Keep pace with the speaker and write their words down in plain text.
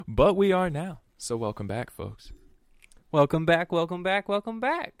But we are now. So welcome back, folks. Welcome back, welcome back, welcome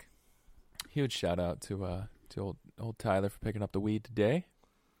back. Huge shout out to old Tyler for picking up the weed today.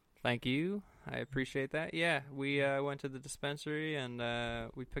 Thank you. I appreciate that. Yeah, we went to the dispensary and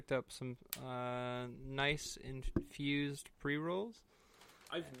we picked up some nice infused pre-rolls.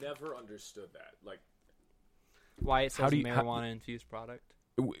 I've never understood that. Like, why it says marijuana-infused product.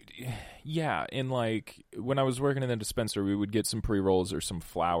 Yeah, and like when I was working in the dispensary, we would get some pre-rolls or some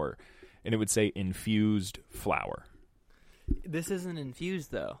flour, and it would say infused flour. This isn't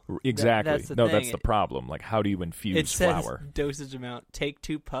infused, though. Exactly. That's the problem. Like, how do you infuse flour? It says dosage amount. Take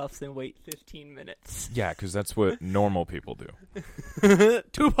 2 puffs and wait 15 minutes. Yeah, because that's what normal people do.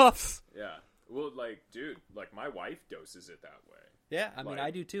 2 puffs. yeah. Well, like, dude, like my wife doses it that way. Yeah, I mean, Like,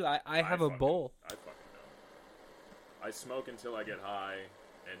 I do too. I have a bowl. I fucking don't. I smoke until I get high,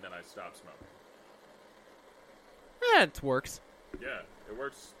 and then I stop smoking. It works. Yeah, it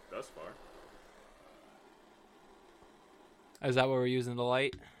works thus far. Is that what we're using the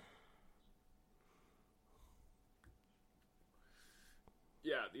light?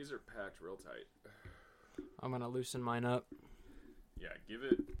 Yeah, these are packed real tight. I'm gonna loosen mine up. Yeah, give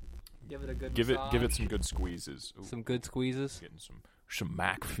it a good Give massage. it some good squeezes. Ooh, Some good squeezes. getting some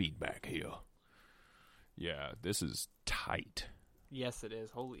Mac feedback here. Yeah, this is tight. Yes, it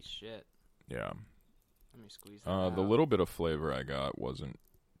is. Holy shit. Yeah. Let me squeeze that out. The little bit of flavor I got wasn't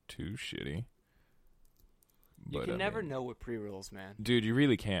too shitty. You But, can I never mean, know with pre-rolls, man. dude, you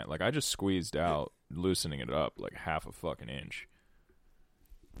really can't. Like, I just squeezed out, loosening it up like half a fucking inch.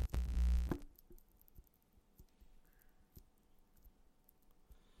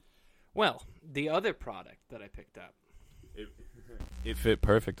 Well, the other product that I picked up. It fit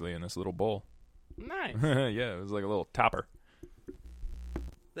perfectly in this little bowl. Nice. Yeah, it was like a little topper.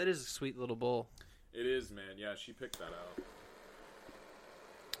 That is a sweet little bowl. It is, man. Yeah, she picked that out.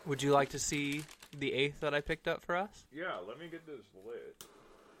 Would you like to see the eighth that I picked up for us? Yeah, let me get this lit.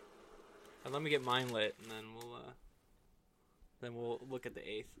 And let me get mine lit, and then we'll look at the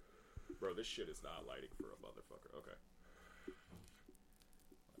eighth. Bro, this shit is not lighting for a motherfucker. Okay.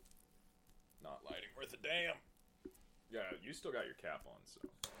 Not lighting worth a damn. Yeah, you still got your cap on, so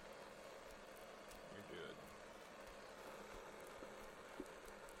you're good.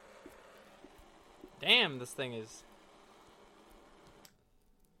 Damn, this thing is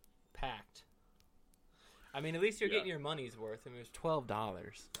packed. I mean, at least you're getting your money's worth. I mean, it was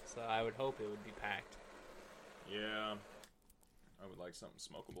 $12, so I would hope it would be packed. Yeah, I would like something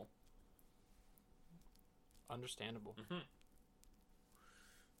smokable. Understandable. Mm-hmm.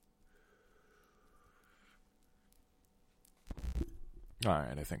 All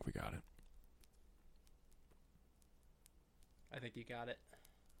right, I think we got it. I think you got it.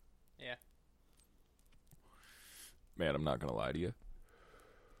 Yeah. Man, I'm not going to lie to you.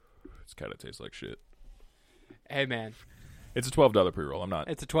 It's kind of tastes like shit. Hey, man. It's a $12 pre-roll. I'm not.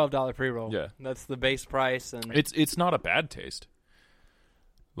 It's a $12 pre-roll. Yeah. That's the base price. And It's not a bad taste.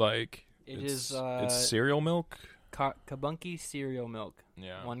 Like, it's cereal milk. Kabunki cereal milk.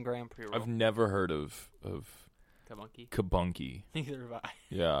 Yeah. 1 gram pre-roll. I've never heard of Kabunki. Kabunki. Neither have I.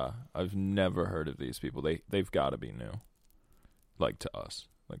 Yeah, I've never heard of these people. They've got to be new. Like to us,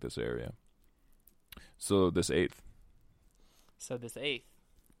 like this area. So this eighth, So this eighth,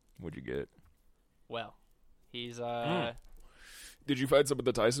 what'd you get? well, he's Did you find some of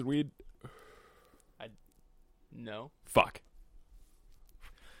the Tyson weed? no. Fuck.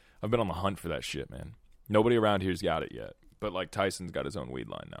 I've been on the hunt for that shit, man. Nobody around here's got it yet. But like Tyson's got his own weed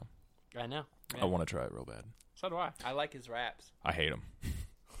line now. I know. Yeah. I want to try it real bad. So do I. I like his wraps. I hate them.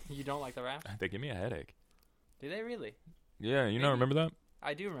 You don't like the wraps? They give me a headache. Do they really? Yeah, you Maybe. not remember that?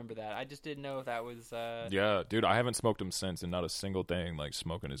 I do remember that. I just didn't know if that was. Yeah, dude, I haven't smoked them since, and not a single thing like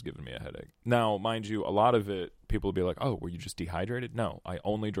smoking has given me a headache. Now, mind you, a lot of it, people will be like, "Oh, were you just dehydrated?" No, I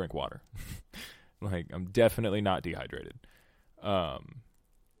only drink water. Like, I'm definitely not dehydrated. But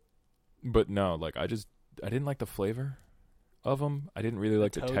no, like I didn't like the flavor of them. I didn't really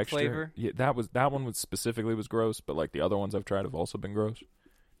like the toad texture. flavor? Yeah, that one was specifically gross, but like the other ones I've tried have also been gross.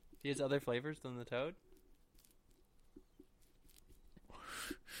 He has other flavors than the toad.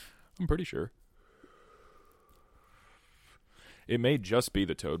 I'm pretty sure. It may just be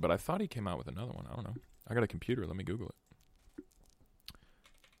the toad, but I thought he came out with another one. I don't know. I got a computer. Let me Google it.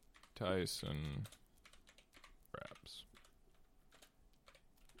 Tyson wraps.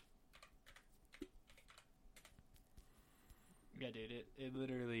 Yeah, dude. It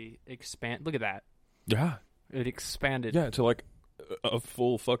literally expand. Look at that. Yeah. It expanded. Yeah, to like a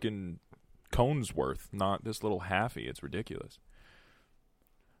full fucking cone's worth, not this little halfie. It's ridiculous.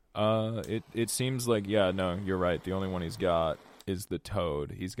 It seems like, yeah, no, you're right. The only one he's got is the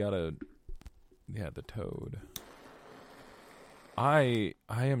toad. He's got the toad. I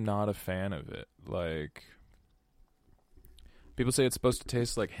am not a fan of it. Like, people say it's supposed to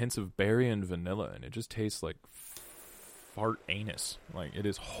taste like hints of berry and vanilla, and it just tastes like fart anus. Like, it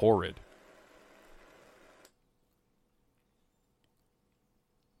is horrid.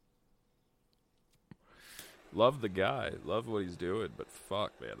 Love the guy. Love what he's doing, but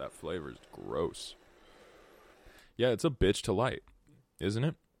fuck, man, that flavor's gross. Yeah, it's a bitch to light, isn't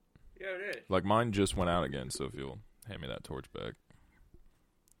it? Yeah, it is. Like, mine just went out again, so if you'll hand me that torch back.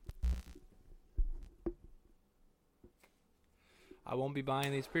 I won't be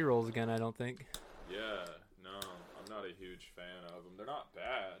buying these pre-rolls again, I don't think. Yeah, no, I'm not a huge fan of them. They're not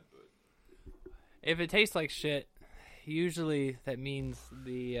bad, but... If it tastes like shit, usually that means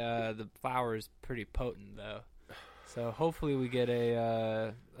the flour is pretty potent, though. So hopefully we get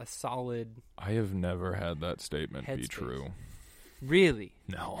a solid... I have never had that statement be Headspace. true. Really?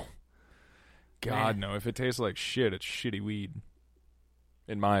 No. God, no. If it tastes like shit, it's shitty weed.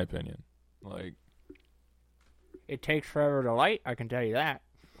 In my opinion. Like... It takes forever to light, I can tell you that.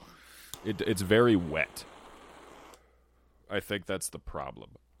 It's very wet. I think that's the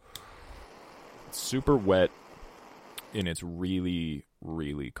problem. It's super wet, and it's really,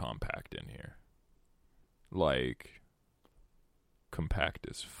 really compact in here. Like, compact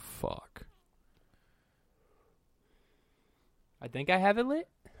as fuck. I think I have it lit.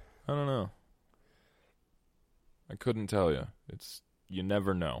 I don't know. I couldn't tell you. You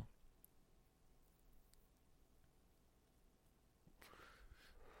never know.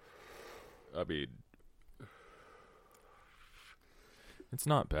 I mean, it's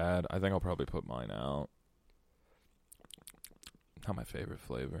not bad. I think I'll probably put mine out. Not my favorite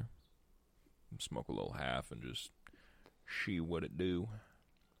flavor. Smoke a little half and just see what it do.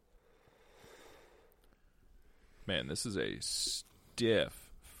 Man, this is a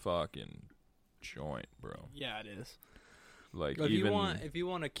stiff fucking joint, bro. Yeah, it is. Like, If even you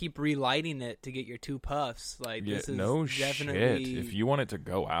want to keep relighting it to get your 2 puffs, like yeah, this is no definitely... shit. If you want it to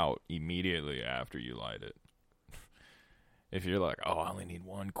go out immediately after you light it, if you're like, oh, I only need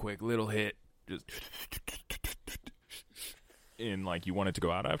one quick little hit, just and like you want it to go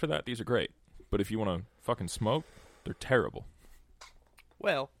out after that, these are great. But if you want to fucking smoke, they're terrible.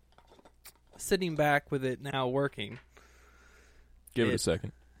 Well, sitting back with it now working. Give it a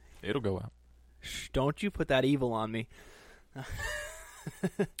second. It'll go out. Shh, don't you put that evil on me.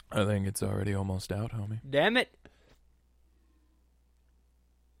 I think it's already almost out, homie. Damn it.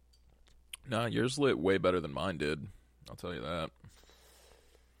 Nah, yours lit way better than mine did. I'll tell you that.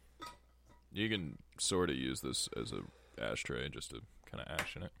 You can sort of use this as a ashtray just to kind of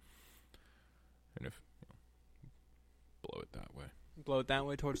ash in it. And if blow it that way. Blow it that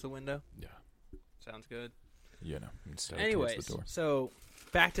way towards the window? Yeah. Sounds good. You know, instead of Anyways, towards the door. so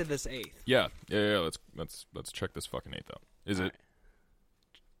back to this 8th. Yeah. Let's check this fucking 8th out. Is All it?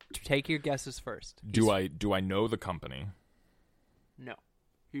 right. Take your guesses first. Do I know the company? No.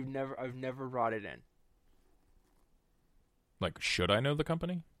 I've never brought it in. Like, should I know the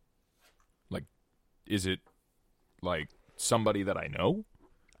company? Like, is it like somebody that I know?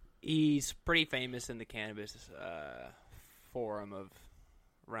 He's pretty famous in the cannabis forum of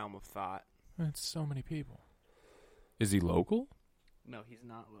realm of thought. That's so many people. Is he local? No, he's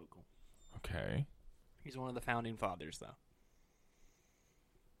not local. Okay. He's one of the founding fathers, though.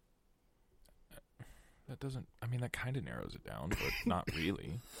 That doesn't... I mean, that kind of narrows it down, but not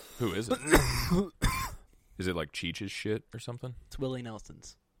really. Who is it? Is it like Cheech's shit or something? It's Willie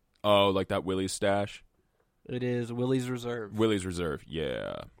Nelson's. Oh, like that Willie's stash? It is Willie's Reserve. Willie's Reserve,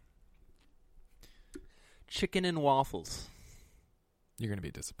 yeah. Chicken and waffles. You're going to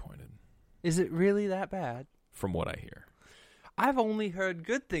be disappointed. Is it really that bad? From what I hear. I've only heard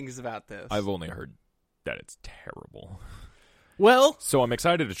good things about this. I've only heard that it's terrible. Well, So I'm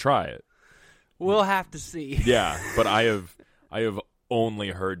excited to try it. we'll have to see. Yeah, but I have only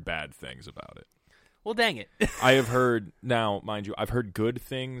heard bad things about it. Well, dang it. I have heard, now, mind you, I've heard good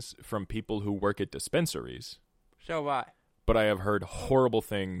things from people who work at dispensaries, So have I. but I have heard horrible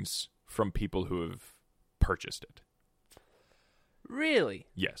things from people who have purchased it. Really?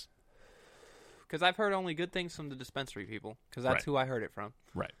 Yes. Because I've heard only good things from the dispensary people. Because that's Right. who I heard it from.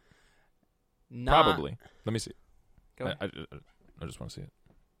 Right. Not... Probably. Let me see. Go ahead. I just want to see it.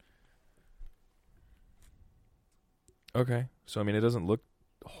 Okay. So, I mean, it doesn't look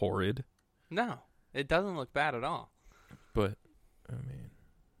horrid, No, it doesn't look bad at all. but, I mean,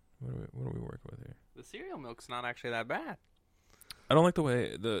 what are we working with here? The cereal milk's not actually that bad. I don't like the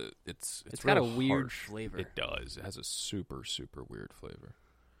way it's got a real weird harsh. flavor. It does. It has a super, super weird flavor.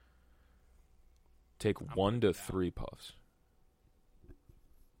 Take I'm 1 to putting it 3 puffs.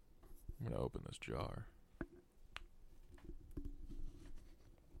 I'm gonna open this jar.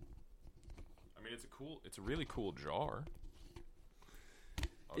 I mean, it's a really cool jar.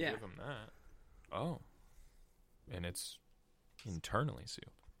 I'll Yeah. give him that. Oh. And it's internally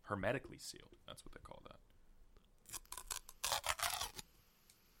sealed. Hermetically sealed. That's what they call that.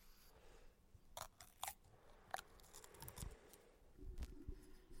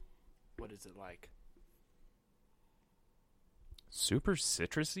 What is it like? Super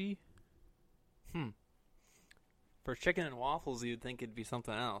citrusy? For chicken and waffles, you'd think it'd be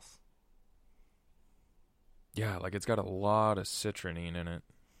something else. Yeah, like it's got a lot of citronine in it.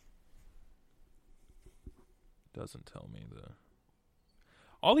 Doesn't tell me the...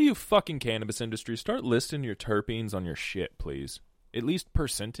 All of you fucking cannabis industry, start listing your terpenes on your shit, please. At least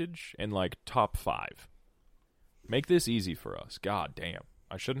percentage and, like, top 5. Make this easy for us. God damn.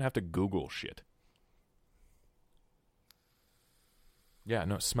 I shouldn't have to Google shit. Yeah,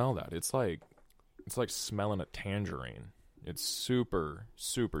 no, smell that. It's like smelling a tangerine. It's super,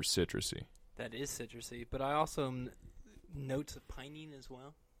 super citrusy. That is citrusy, but I also notes of pinene as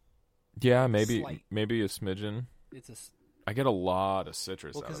well. Yeah, maybe Slight. maybe a smidgen. It's a I get a lot of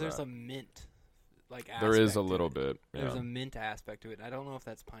citrus well out because of there's that. a mint like aspect There is a to little it. bit. Yeah. There's a mint aspect to it. I don't know if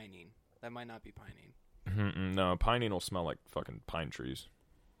that's pinene. That might not be pinene. No, pinene will smell like fucking pine trees.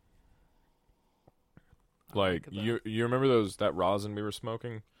 I Like that. you remember that rosin we were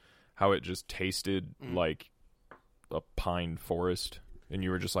smoking? How it just tasted like a pine forest, and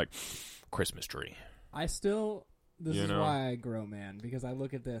you were just like Christmas tree. I still. This You is know? why I grow, man. Because I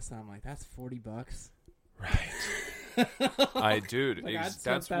look at this and I'm like, that's $40. Right. Dude, Like, I'd smoke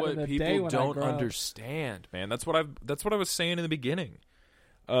that's that what in a day people when I don't grow. understand, man. That's what I was saying in the beginning.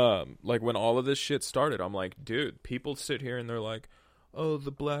 Like when all of this shit started, I'm like, dude, people sit here and they're like, oh,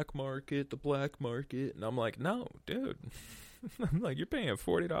 the black market, and I'm like, no, dude. I'm like, you're paying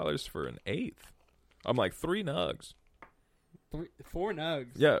 $40 for an eighth. I'm like, 3 nugs. 4 nugs.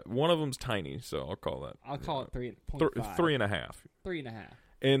 Yeah, one of them's tiny, so I'll call that. I'll call it 3.5. 3.5. 3.5.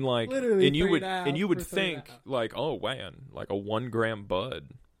 And like, Literally and you would 3.5 for think 3.5. like, oh man, like a 1 gram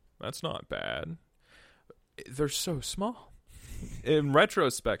bud, that's not bad. They're so small. In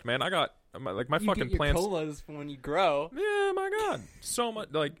retrospect, man, I got like my You fucking get your plants. colas when you grow. Yeah, my god,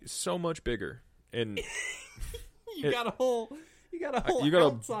 so much bigger. And You got a whole you got a-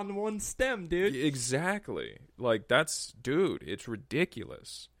 ounce on one stem, dude. exactly, like dude, it's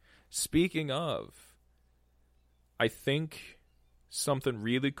ridiculous. Speaking of, I think something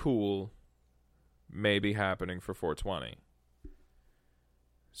really cool may be happening for 420.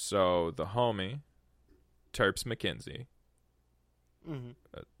 So the homie, Terps McKenzie,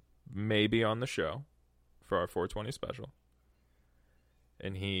 may be on the show for our 420 special.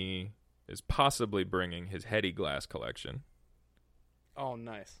 And he is possibly bringing his Heady Glass collection. Oh,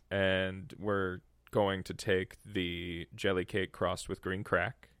 nice. And we're going to take the jelly cake crossed with green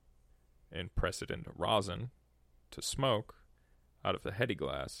crack and press it into rosin to smoke out of the Heady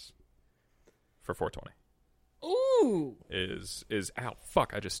Glass for 420. Ooh. Is ow,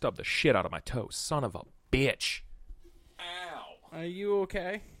 fuck, I just stubbed the shit out of my toe. Son of a bitch. Ow. Are you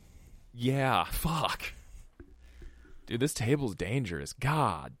okay? Yeah, fuck. Dude, this table's dangerous.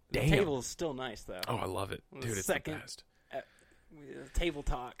 God damn. The table is still nice, though. Oh, I love it. Dude, it's Second. the best. Table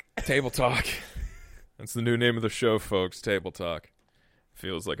talk. Table Talk. That's the new name of the show, folks. Table Talk.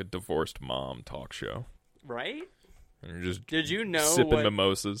 Feels like a divorced mom talk show. Right? And you're just Did you know sipping what,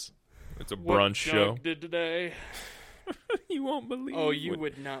 mimosas. It's a what brunch show. Doug did today? You won't believe. Oh, you what,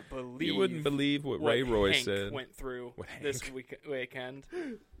 would not believe. You wouldn't believe what Ray Roy Hank said. went through What this Hank? weekend.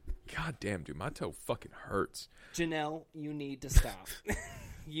 God damn, dude, my toe fucking hurts. Janelle, you need to stop.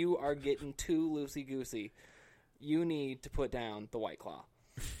 You are getting too loosey goosey. You need to put down the White Claw.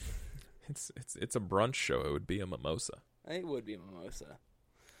 It's a brunch show. It would be a mimosa. It would be a mimosa,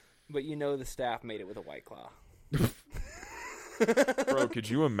 but you know the staff made it with a White Claw. Bro, could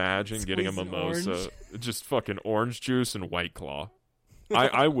you imagine getting a Squeeze an mimosa, orange. just fucking orange juice and White Claw?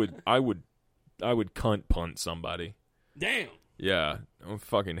 I would cunt punt somebody. Damn. Yeah, don't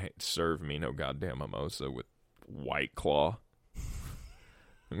fucking serve me no goddamn mimosa with White Claw.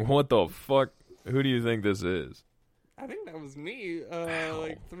 What the fuck? Who do you think this is? I think that was me Ow.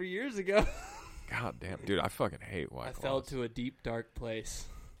 like 3 years ago. God damn, dude, I fucking hate White I Claws. fell to a deep, dark place.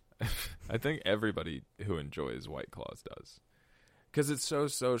 I think everybody who enjoys White Claws does. Because it's so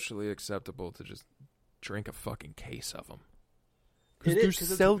socially acceptable to just drink a fucking case of them. Because It is, they're 'cause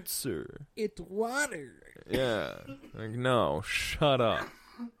it's- seltzer. It's water. Yeah. Like, no, shut up.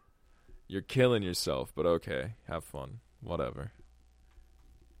 You're killing yourself, but okay. Have fun. Whatever.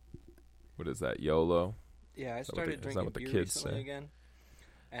 What is that, YOLO? Yeah, I Is that what started the- is that drinking what the beer kids recently say? again,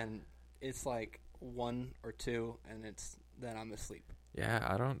 and it's like 1 or 2, and then I'm asleep. Yeah,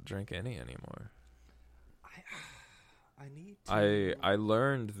 I don't drink any anymore. I need to. I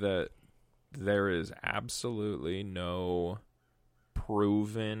learned that there is absolutely no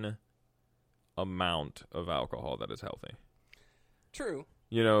proven amount of alcohol that is healthy. True.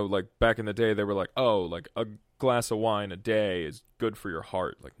 You know, like back in the day, they were like, "Oh, like a glass of wine a day is good for your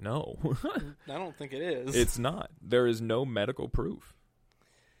heart." Like, no, I don't think it is. it's not. There is no medical proof.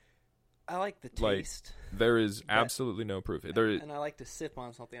 I like the like, taste. There is absolutely no proof. And I like to sip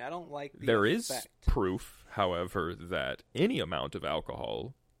on something. I don't like the There effect. is proof, however, that any amount of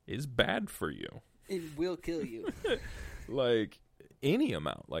alcohol is bad for you. It will kill you. Like any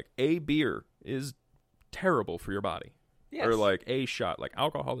amount, like a beer is terrible for your body. Yes. Or like a shot. Like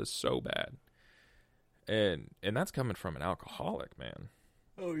alcohol is so bad. And that's coming from an alcoholic, man.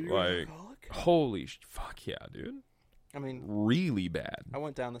 Oh, you're like, an alcoholic? Holy fuck yeah, dude. I mean, really bad. I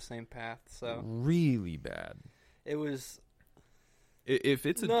went down the same path, so really bad. it was If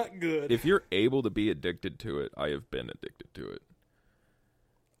it's not good. If you're able to be addicted to it, I have been addicted to it.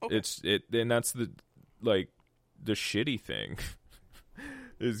 Okay. And that's the shitty thing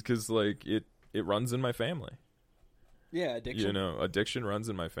is because like it runs in my family. Yeah, addiction. You know, addiction runs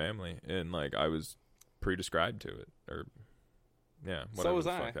in my family, and like I was predescribed to it, or yeah, whatever. So was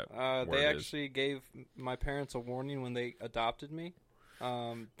the I. fuck that They word actually gave my parents a warning when they adopted me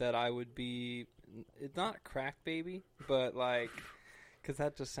that I would be not a crack baby, but like, because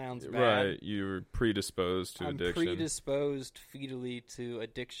that just sounds bad. Right, you were predisposed to I'm addiction. predisposed fetally to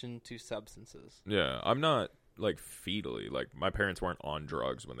addiction to substances. Yeah, I'm not like fetally. Like my parents weren't on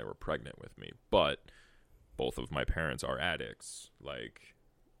drugs when they were pregnant with me, but both of my parents are addicts. Like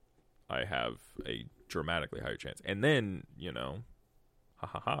I have a dramatically higher chance. And then, you know,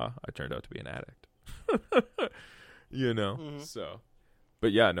 I turned out to be an addict. You know? Mm-hmm. So,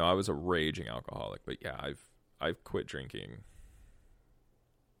 but yeah, no, I was a raging alcoholic. But yeah, I've quit drinking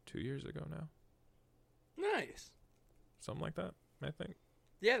 2 years ago now. Nice. Something like that, I think.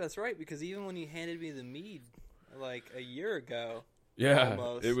 Yeah, that's right. Because even when you handed me the mead, like a year ago, Yeah,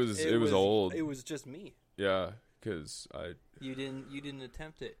 almost, it was old. It was just me. Yeah, because You didn't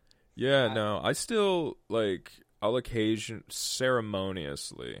attempt it. Yeah, no, I still, like, I'll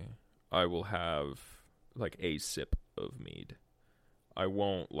ceremoniously, I will have, like, a sip of mead. I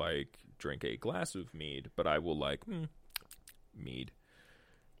won't, like, drink a glass of mead, but I will, like, mead.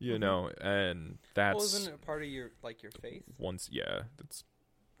 You know, and that's... Well, isn't it a part of your faith? That's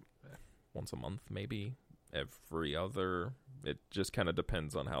once a month, maybe, every other. It just kind of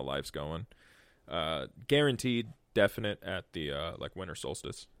depends on how life's going. Guaranteed, definite at the, like, winter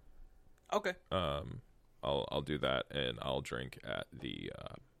solstice. Okay. I'll do that, and I'll drink at the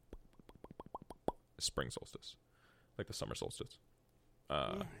spring solstice, like the summer solstice.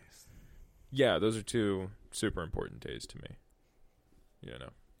 Nice. Yeah, those are two super important days to me. You know,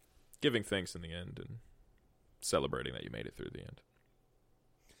 giving thanks in the end and celebrating that you made it through the end.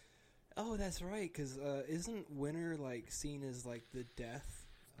 Oh, that's right. Because isn't winter like seen as like the death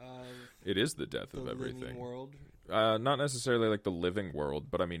of? It is the death the of everything. living world. Not necessarily like the living world,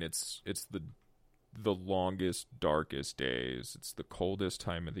 but I mean it's the longest, darkest days. It's the coldest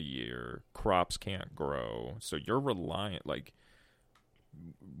time of the year. Crops can't grow, so you're reliant. Like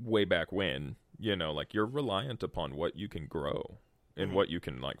way back when, you know, like you're reliant upon what you can grow and what you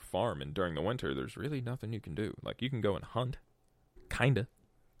can like farm. And during the winter, there's really nothing you can do. Like you can go and hunt, kinda.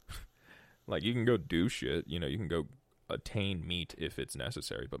 Like you can go do shit. You know, you can go attain meat if it's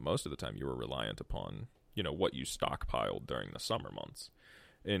necessary, but most of the time you were reliant upon, you know, what you stockpiled during the summer months.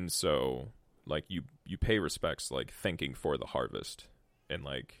 And so like you pay respects like thanking for the harvest, and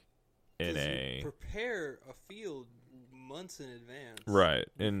like in you prepare a field months in advance, right,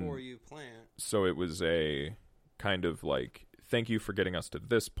 before you plant. So it was a kind of like, thank you for getting us to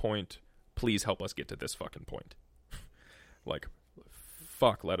this point, please help us get to this fucking point. Like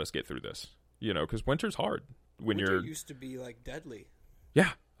fuck, let us get through this, you know, because winter's hard. Winter used to be like deadly.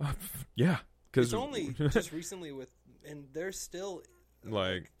 Yeah. Yeah. Because it's only just recently and there's still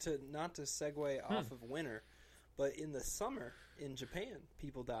like to segue off of winter, but in the summer in Japan,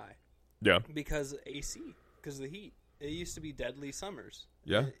 people die. Yeah. Because AC, because of the heat. It used to be deadly summers.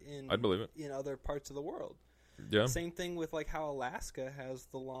 Yeah. I'd believe it. In other parts of the world. Yeah. Same thing with like how Alaska has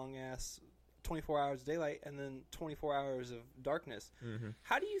the long ass 24 hours of daylight and then 24 hours of darkness. Mm-hmm.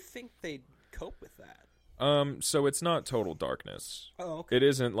 How do you think they cope with that? So it's not total darkness. Oh, okay. It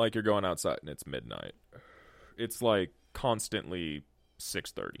isn't like you're going outside and it's midnight. It's like constantly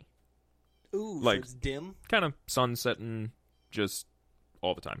 6:30. Ooh, like so it's dim? Kind of sun setting just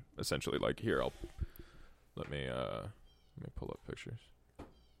all the time, essentially. Like here, let me pull up pictures.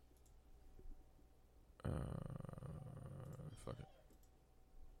 Fuck it.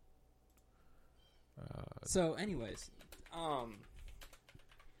 So, anyways,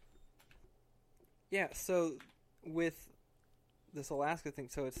 yeah. So with this Alaska thing,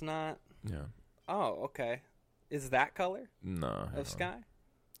 so it's not. Yeah. Oh, okay. Is that color No. hang on. of sky?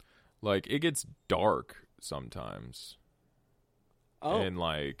 Like, it gets dark sometimes Oh, in,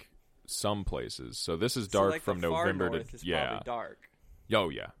 like, some places. So this is so, dark like, from the far November north to... is Yeah. probably dark. Oh,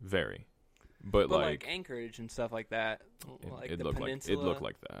 yeah. Very. But But like... Anchorage and stuff like that, like it the looked peninsula, like... It looked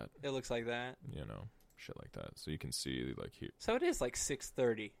like that. it looks like that. You know? Shit like that. So you can see, like, here. So it is like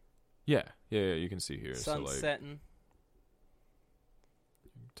 6:30. Yeah. Yeah, you can see here. Sun so, like, setting.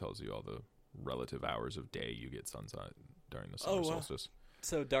 tells you all the relative hours of day you get sunset during the summer Oh, wow. solstice.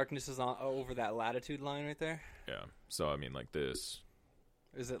 So darkness is on over that latitude line right there. Yeah. So, I mean, like this...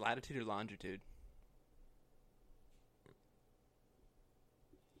 Is it latitude or longitude?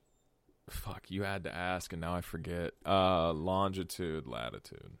 Fuck, you had to ask, and now I forget. Longitude,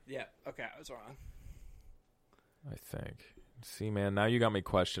 latitude, Yeah. Okay, I was wrong. I think. See, man, now you got me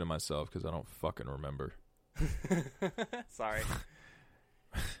questioning myself because I don't fucking remember. Sorry.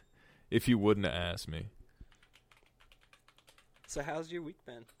 If you wouldn't have asked me. So how's your week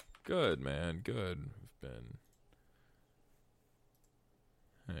been? Good, man, good. We've been...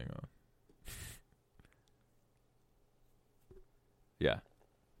 Hang on. Yeah.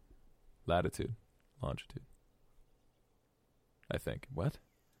 Latitude, longitude. I think. What?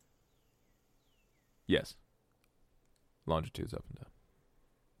 Yes. Longitude's up and down.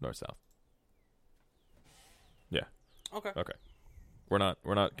 North, south. Yeah. Okay. Okay. We're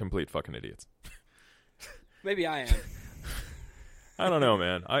not complete fucking idiots. Maybe I am. I don't know,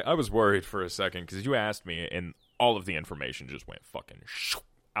 man. I was worried for a second because you asked me and all of the information just went fucking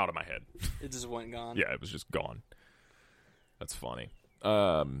out of my head. It just went gone. Yeah, it was just gone. That's funny.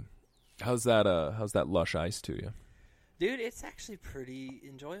 How's that lush ice to you? Dude, it's actually pretty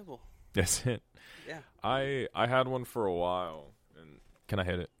enjoyable. That's it. Yeah. I had one for a while, and can I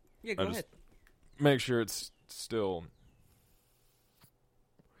hit it? Yeah, go just ahead. Make sure it's still.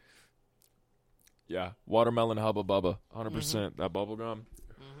 Yeah, watermelon hubba bubba, 100%. That bubble gum.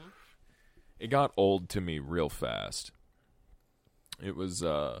 Mm-hmm. It got old to me real fast. It was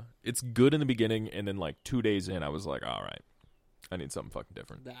it's good in the beginning, and then like 2 days in, I was like, all right, I need something fucking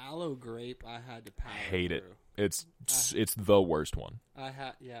different. The aloe grape, I had to power Hate it. through. It's the worst one.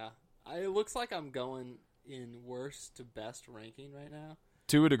 It looks like I'm going in worst to best ranking right now.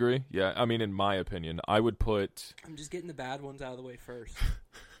 To a degree, yeah. I mean, in my opinion, I would put I'm just getting the bad ones out of the way first.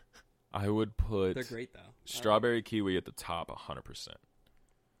 They're great though. Strawberry kiwi at the top, 100%.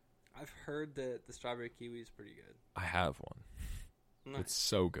 I've heard that the strawberry kiwi is pretty good. I have one. Nice. It's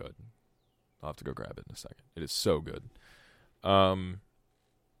so good. I'll have to go grab it in a second. It is so good.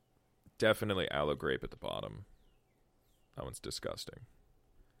 Definitely aloe grape at the bottom. That one's disgusting.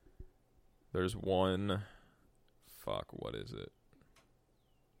 There's one. Fuck, what is it?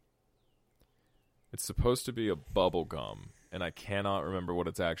 It's supposed to be a bubble gum, and I cannot remember what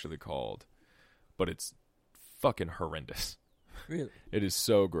it's actually called, but it's fucking horrendous. Really? It is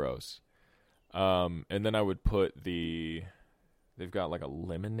so gross. And then I would put they've got like a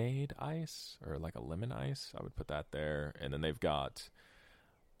lemonade ice or like a lemon ice. I would put that there. And then they've got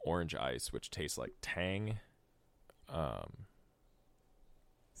orange ice, which tastes like Tang. So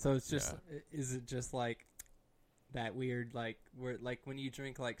it's just, is it just like that weird, like where, like when you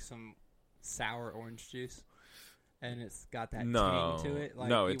drink like some sour orange juice and it's got that tang to it? Like,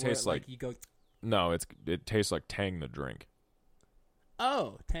 no, it tastes like you go. No, it tastes like Tang the drink.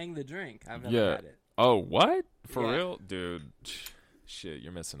 Oh, Tang the drink. I've never Yeah. had it. Oh, what? For Yeah. real? Dude, shit,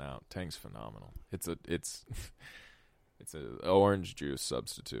 you're missing out. Tang's phenomenal. It's a orange juice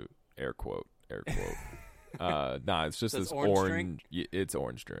substitute. Air quote. Nah, it's just So it's this orange orange drink? It's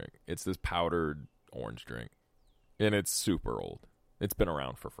orange drink. It's this powdered orange drink. And it's super old. It's been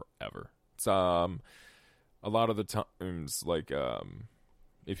around for forever. It's a lot of the times like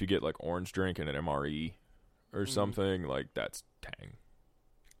if you get like orange drink and an MRE or something, like that's Tang.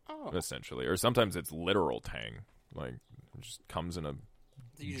 Oh, Essentially, or sometimes it's literal Tang, like it just comes in a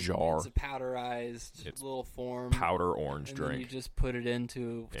jar. It's a powderized It's little form. powder orange and then you drink. just put it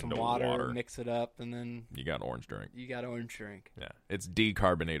into some Into water, water. mix it up, and then You got orange drink. you got orange drink. Yeah, it's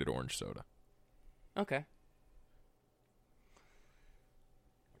decarbonated orange soda. Okay.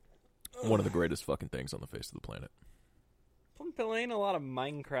 One of the greatest fucking things on the face of the planet. Been playing a lot of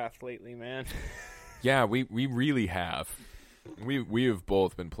Minecraft lately, man. Yeah, we really have. We have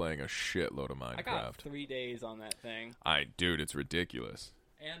both been playing a shitload of Minecraft. I got 3 days on that thing, Dude, it's ridiculous.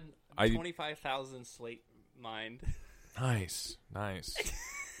 and I- 25,000 slate mined. Nice.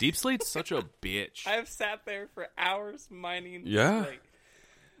 Deep Slate's such a bitch. I've sat there for hours mining. Yeah. Slate.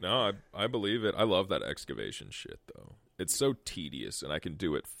 No, I believe it. I love that excavation shit, though. It's so tedious, and I can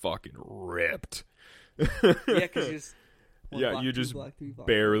do it fucking ripped. Yeah, because you just Yeah, block, you two just block, three block.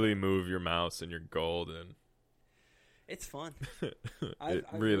 barely move your mouse, and you're golden. it's fun. It I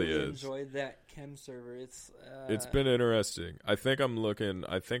really is. Enjoyed that chem server. It's been interesting. I think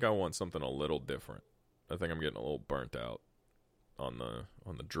I want something a little different. I think I'm getting a little burnt out on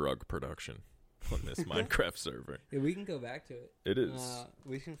the drug production on this Minecraft server. Yeah, we can go back to it. It is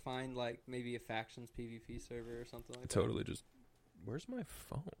we can find like maybe a factions PvP server or something like totally just. Where's my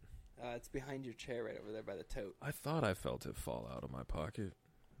phone? that. It's behind your chair right over there by the tote. I thought I felt it fall out of my pocket.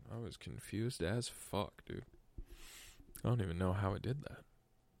 I was confused as fuck, dude. I don't even know how it did that.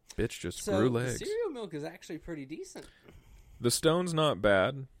 Bitch just So grew the legs. cereal milk is actually pretty decent. The stone's not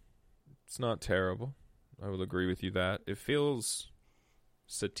bad. It's not terrible. I will agree with you that. It feels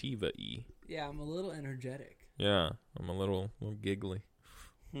sativa-y. Yeah, I'm a little energetic. Yeah, I'm a little giggly.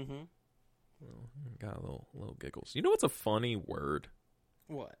 Mm-hmm. Well, got a little giggles. You know what's a funny word?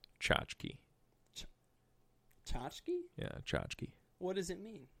 What? Tchotchke. Tchotchke? Yeah, tchotchke. What does it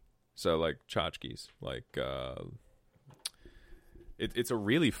mean? So like tchotchkes, like it's a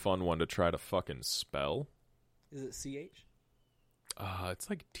really fun one to try to fucking spell. Is it CH? It's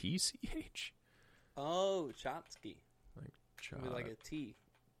like TCH. Oh, Tchotchke. Chot- With like a T.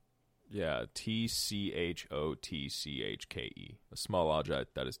 Yeah, TCHOTCHKE. A small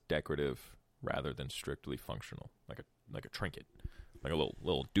object that is decorative rather than strictly functional, like a trinket, like a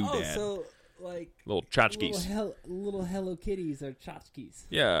little doodad, Oh, so like little tchotchkes. little Hello Kitties are tchotchkes.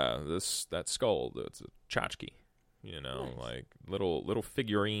 Yeah, that skull. It's a tchotchke. You know, Nice. like little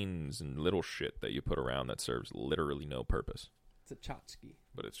figurines and little shit that you put around that serves literally no purpose, It's a tchotchke.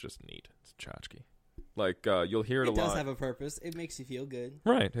 but it's just neat. It's a tchotchke. Like you'll hear it a It does lot. have a purpose. It makes you feel good.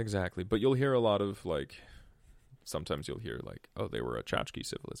 Right, exactly. But you'll hear a lot of like. Sometimes you'll hear like, oh, they were a tchotchke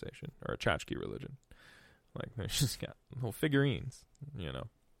civilization or a tchotchke religion. Like they just got little figurines, you know.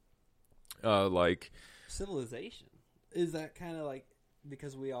 Like Civilization. Is that kind of like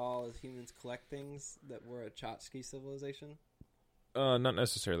because we all as humans collect things that we're a Tchotchke civilization? not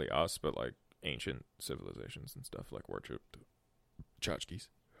necessarily us, but like ancient civilizations and stuff like worshipped tchotchkes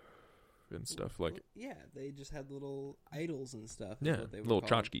and stuff like Well, yeah, they just had little idols and stuff. is yeah, what they would little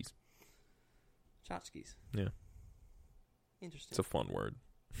call them. tchotchkes. Tchotchkes. Yeah. Interesting. It's a fun word.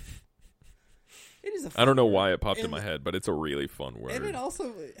 It is a I don't know fun why word. it popped in And- my head, but it's a really fun word. And it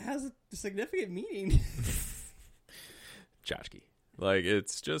also has a significant meaning. Tchotchke. Like,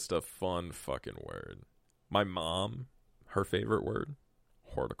 it's just a fun fucking word. My mom, her favorite word,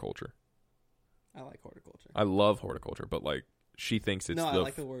 horticulture. I like horticulture. I love horticulture, but like, she thinks it's I the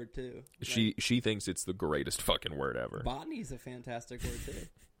like the word too. she thinks it's the greatest fucking word ever. Botany is a fantastic word too.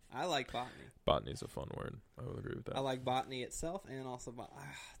 I like botany. Botany's a fun word. I will agree with that. I like botany itself, and also,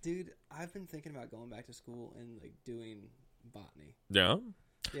 dude, I've been thinking about going back to school and like doing botany. Yeah,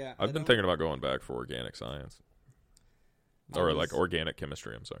 Yeah, I've been thinking about going back for organic science, or like organic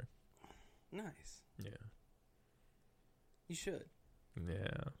chemistry. I'm sorry. Nice. Yeah, You should.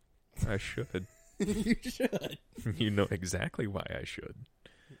 yeah, I should. You should. You know exactly why I should.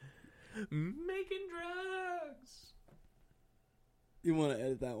 Making drugs. You want to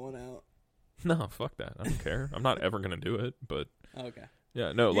edit that one out? No, fuck that. I don't care. I'm not ever gonna do it. But Okay.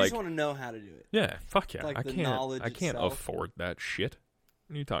 yeah, no, You like just want to know how to do it. yeah, fuck yeah. like I the can't. knowledge I can't itself. afford that shit.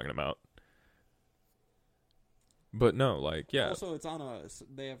 What are you talking about? But no, like yeah. Also, it's on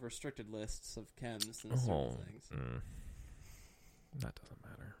they have restricted lists of chems and Oh, certain things. that doesn't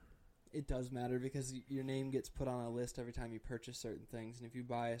matter. It does matter because your name gets put on a list every time you purchase certain things, and if you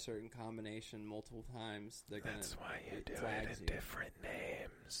buy a certain combination multiple times, they're gonna. That's why you it do flags it in you. different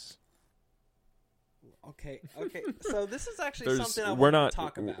names. Okay. So this is actually There's, something I we're want not to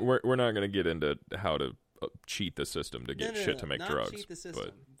talk about. we're not going to get into how to cheat the system to get shit to make not drugs. cheat the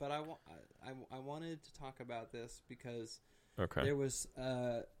system, but I wanted to talk about this because Okay. there was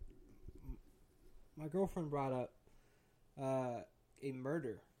my girlfriend brought up a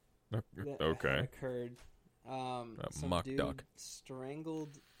murder that had Okay. occurred. Some muck dude duck.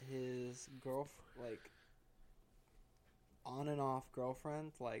 strangled his like on and off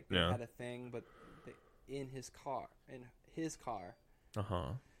girlfriend. Like they Yeah. had a thing, but in his car. Uh huh.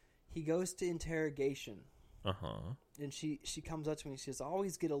 He goes to interrogation. Uh huh. And she comes up to me and she says,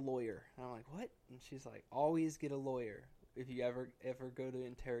 always get a lawyer. And I'm like, what? And she's like, always get a lawyer if you ever go to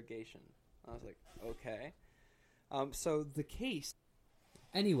interrogation. I was like, okay. So the case.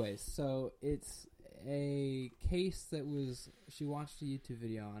 Anyways, so it's a case that was. She watched a YouTube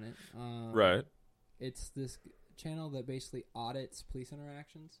video on it. Right. It's this channel that basically audits police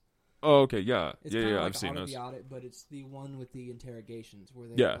interactions. Oh, okay, yeah. It's Yeah, kinda yeah, like I've seen Audit those. the Audit, but it's the one with the interrogations where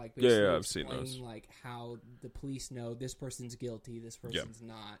they Yeah, like yeah, basically yeah, I've seen explain those. like how the police know this person's guilty, this person's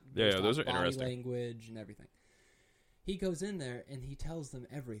not. Yeah, based yeah, those off are body interesting. language and everything. He goes in there and he tells them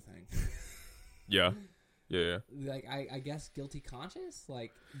everything. Yeah. Yeah, yeah. Like I guess guilty conscious,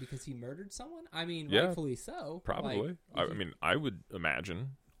 like because he murdered someone. I mean, Yeah, rightfully so. Probably. Like, I mean, I would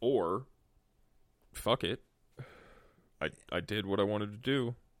imagine. Or, fuck it. I did what I wanted to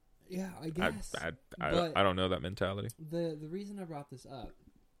do. yeah, I guess. I don't know that mentality. The reason I brought this up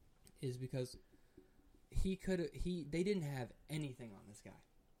is because they didn't have anything on this guy.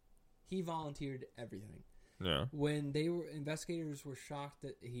 He volunteered everything. Yeah. When investigators were shocked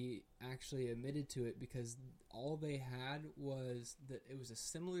that he actually admitted to it because all they had was that it was a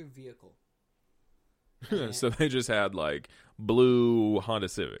similar vehicle. And- So they just had like blue Honda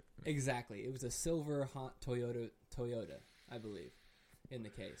Civic. exactly, it was a silver Toyota, I believe, in the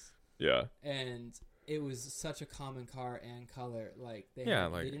case. Yeah. And it was such a common car and color. Like they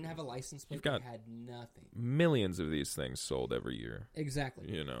didn't have a license plate. you've got- They had nothing. Millions of these things sold every year,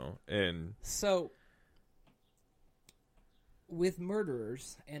 Exactly. you know. And So, with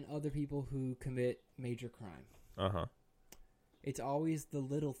murderers and other people who commit major crime, it's always the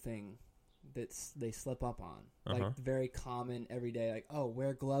little thing that they slip up on. Like very common everyday, like, oh,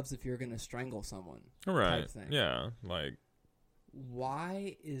 wear gloves if you're going to strangle someone. right. Type thing. Yeah, like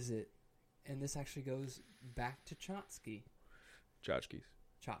Why is it, and this actually goes back to Chotsky,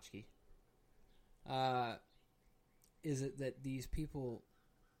 is it that these people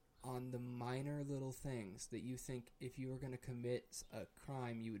on the minor little things that you think if you were going to commit a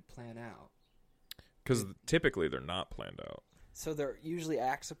crime you would plan out? because typically they're not planned out. So they're usually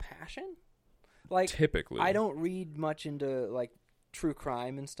acts of passion? Like, Typically. I don't read much into, like, true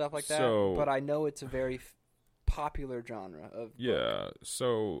crime and stuff like that, So- but I know it's a very popular genre of Yeah. book.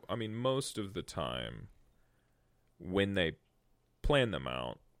 So, I mean, most of the time when they plan them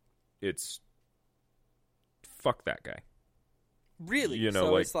out, it's fuck that guy. Really? You know,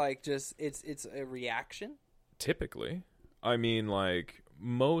 so like- it's like just it's a reaction? Typically. I mean, like,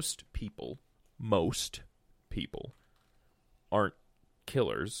 most people aren't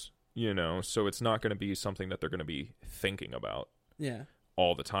killers, you know, so it's not going to be something that they're going to be thinking about Yeah.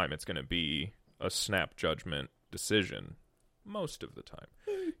 all the time. It's going to be a snap judgment decision most of the time.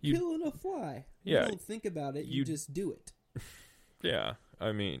 You- Killing a fly. Yeah. You don't think about it, you You- just do it. Yeah.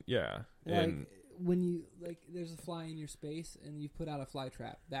 I mean, yeah. Like, And when you, like, there's a fly in your space and you put out a fly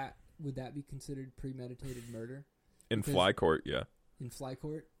trap, would that be considered premeditated murder in because- fly court, yeah. in fly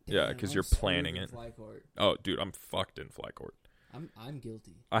court? Yeah, Damn, 'cause I'm you're screwed planning in it. Fly court. Oh, dude, I'm fucked in fly court. I'm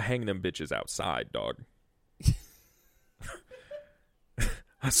guilty. I hang them bitches outside, dog.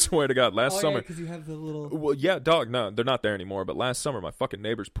 I swear to God, last summer. because you have the little. Well, yeah, dog. No, they're not there anymore. But last summer, my fucking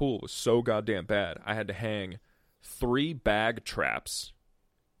neighbor's pool was so goddamn bad. I had to hang 3 bag traps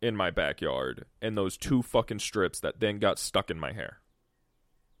in my backyard and those 2 fucking strips that then got stuck in my hair.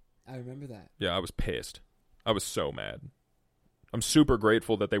 I remember that. Yeah, I was pissed. I was so mad. I'm super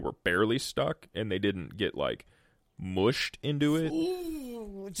grateful that they were barely stuck and they didn't get like mushed into it.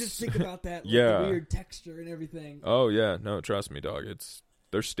 Ooh, just think about that. Like, Yeah. the weird texture and everything. Oh yeah, no, trust me, dog.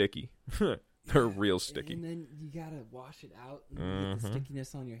 They're sticky. They're real sticky. And then you gotta wash it out and you get the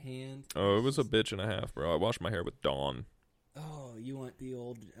stickiness on your hand. Oh, it was a bitch and a half, bro. I washed my hair with Dawn. Oh, you want the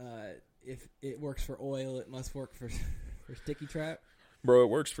old, if it works for oil, it must work for sticky trap? Bro, it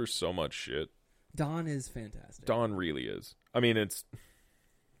works for so much shit. Dawn is fantastic. Dawn really is. I mean, it's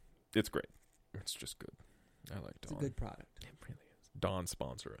great. It's just good. I like It's a Dawn. good product. It really is. Dawn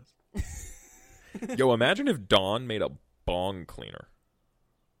sponsor us. Yo, imagine if Dawn made a bong cleaner.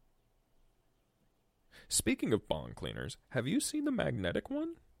 Speaking of bong cleaners, have you seen the magnetic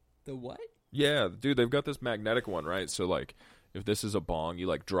one? The what? Yeah, dude, they've got this magnetic one, right? So, like, if this is a bong, you,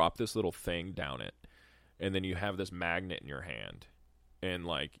 like, drop this little thing down it, and then you have this magnet in your hand, and,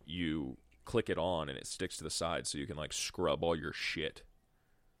 like, you click it on, and it sticks to the side so you can, like, scrub all your shit.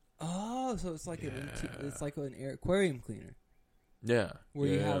 Oh, so it's like Yeah. it's like an aquarium cleaner Yeah. where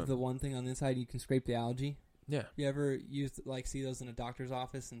you Yeah. have the one thing on the inside you can scrape the algae. Yeah. You ever see those in a doctor's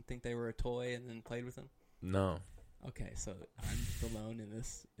office and think they were a toy and then played with them? No. Okay, so I'm just alone in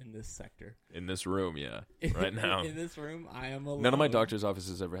this sector. In this room, yeah. Right now. in this room, I am alone. None of my doctor's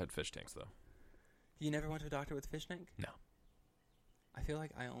offices ever had fish tanks, though. You never went to a doctor with a fish tank? No. I feel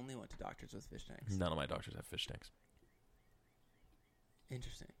like I only went to doctors with fish tanks. None of my doctors have fish tanks.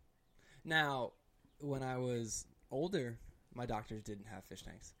 Interesting. Now, when I was older, my doctors didn't have fish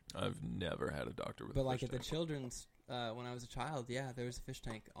tanks. I've never had a doctor with But a like fish at the tank. children's when I was a child, yeah, there was a fish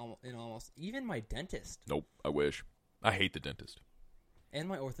tank in almost even my dentist. Nope, I wish. I hate the dentist. And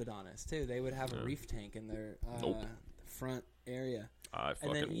my orthodontist too. They would have a reef tank in their front area. I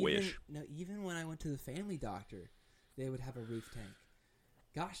fucking wish. No, even when I went to the family doctor, they would have a reef tank.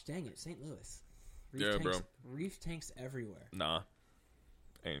 Gosh dang it, St. Louis. Bro. Reef tanks everywhere. Nah,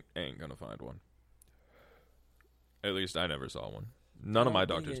 ain't gonna find one. At least I never saw one. None of my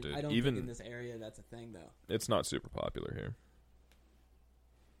doctors did. I don't Even think in this area that's a thing though. It's not super popular here.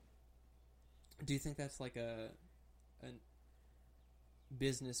 Do you think that's like a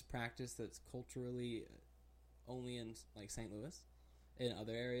business practice that's culturally only in like St. Louis, in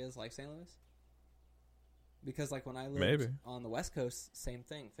other areas like St. Louis? Because like when I lived on the West Coast, same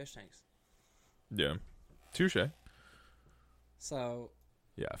thing, fish tanks. Yeah, touche. So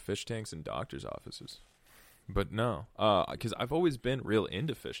yeah, fish tanks and doctors' offices. But no, because I've always been real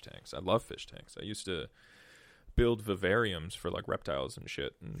into fish tanks. I love fish tanks. I used to build vivariums for like reptiles and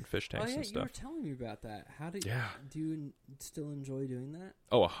shit and fish tanks and stuff. You were telling me about that. Do you still enjoy doing that?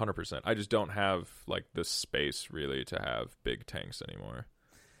 Oh, 100%. I just don't have like the space really to have big tanks anymore.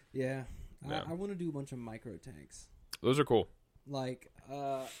 Yeah. I want to do a bunch of micro tanks. Those are cool. Like,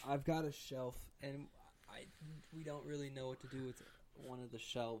 I've got a shelf, and we don't really know what to do with one of the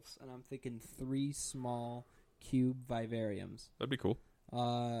shelves, and I'm thinking 3 small cube vivariums. That'd be cool.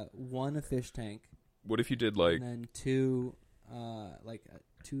 1 a fish tank. What if you did like... And then 2,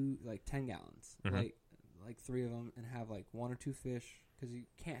 10 gallons. Mm-hmm. Like 3 of them, and have like 1 or 2 fish, because you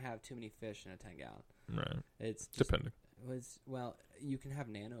can't have too many fish in a 10 gallon. Right. It's just, depending. Well, you can have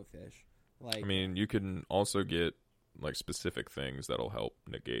nano fish. Like, I mean, you can also get like specific things that'll help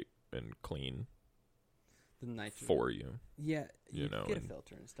negate and clean the nitrogen for you. Yeah, you know, get a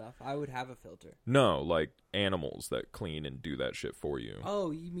filter and stuff. I would have a filter. No, like animals that clean and do that shit for you.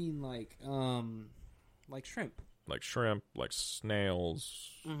 Oh, you mean like shrimp? Like shrimp, like snails.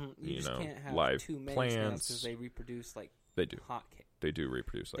 Mm-hmm. You just can't have live too many plants because they reproduce like they do hotcakes. They do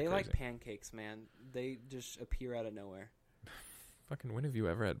reproduce like they crazy. like pancakes, man. They just appear out of nowhere. Fucking when have you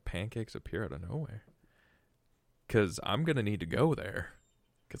ever had pancakes appear out of nowhere? Because I'm going to need to go there.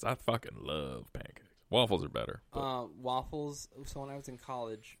 Because I fucking love pancakes. Waffles are better. Waffles. So when I was in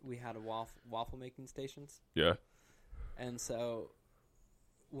college, we had a waffle making stations. Yeah. And so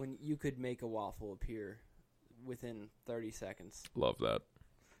when you could make a waffle appear within 30 seconds. Love that.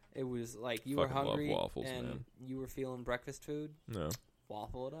 It was like you fucking were hungry love waffles, and man. You were feeling breakfast food. No.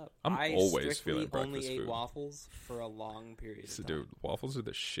 Waffle it up. I always feeling breakfast only ate food. Waffles for a long period of time. Dude, waffles are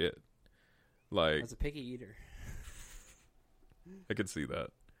the shit. Like, I was a picky eater. I could see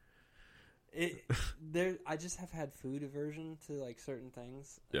that. I just have had food aversion to like certain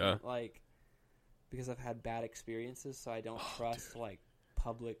things. Yeah. Like because I've had bad experiences, so I don't trust like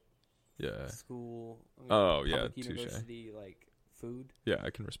public school. Public university like food. Yeah, I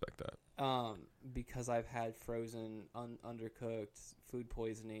can respect that. Because I've had frozen, undercooked, food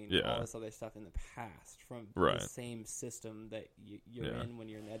poisoning, all this other stuff in the past from the same system that you're in when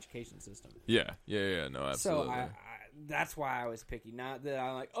you're in the education system. Yeah, no, absolutely. So that's why I was picky. Not that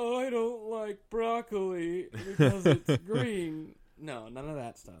I'm like, oh, I don't like broccoli because it's green. No, none of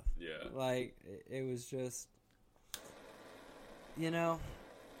that stuff. Yeah. Like, it was just, and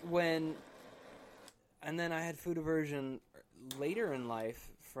then I had food aversion later in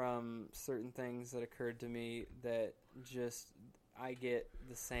life from certain things that occurred to me that just, I get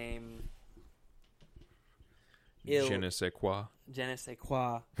the same je ne sais quoi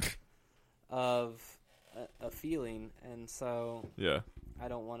of a feeling, and so I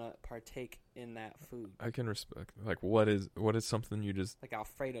don't want to partake in that food. I can respect. Like, what is something you just like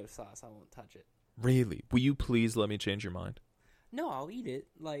Alfredo sauce? I won't touch it. Really? Will you please let me change your mind? No, I'll eat it.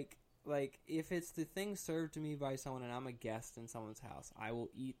 Like if it's the thing served to me by someone and I'm a guest in someone's house, I will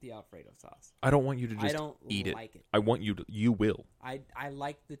eat the Alfredo sauce. I don't want you to just eat it. I want you to. You will. I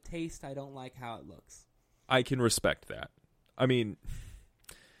like the taste. I don't like how it looks. I can respect that. I mean,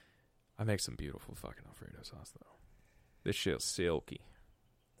 I make some beautiful fucking Alfredo sauce though. This shit's silky.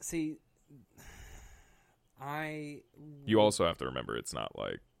 See, You also have to remember it's not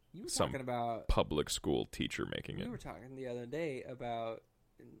like you were some talking about public school teacher making it. We were talking the other day about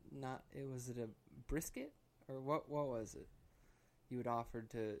was it a brisket or what was it? You had offered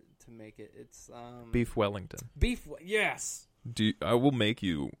to make it. It's beef Wellington. Yes. I will make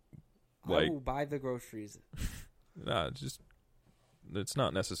you. Like, I will buy the groceries. Nah, it's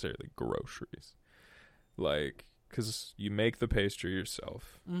not necessarily groceries. Like, because you make the pastry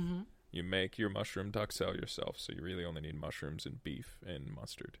yourself. Mm-hmm. You make your mushroom duxelle yourself, so you really only need mushrooms and beef and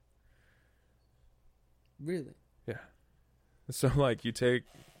mustard. Really? Yeah. So, like, you take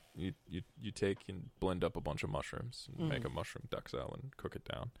You take and blend up a bunch of mushrooms and make a mushroom duxelle and cook it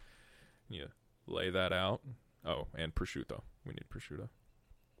down. You lay that out. Oh, and prosciutto. We need prosciutto.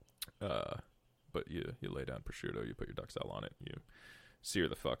 But you lay down prosciutto. You put your duxelle on it. You sear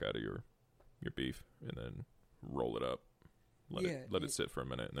the fuck out of your beef, and then roll it up. Let it sit for a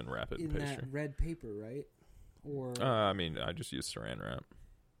minute, and then wrap it in pastry. That red paper, right? Or I mean, I just use Saran wrap.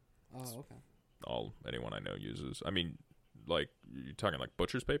 Oh, okay. Anyone I know uses. I mean, like, you're talking like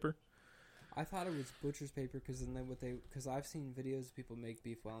butcher's paper? I thought it was butcher's paper because I've seen videos of people make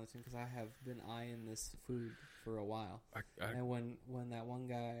beef Wellington because I have been eyeing this food for a while. And when that one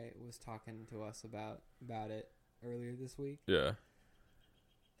guy was talking to us about it earlier this week, yeah,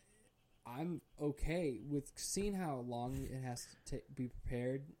 I'm okay with seeing how long it has to be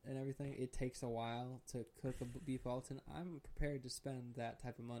prepared and everything. It takes a while to cook a beef Wellington. I'm prepared to spend that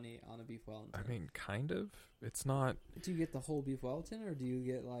type of money on a beef Wellington. I mean, kind of. It's not. Do you get the whole beef Wellington or do you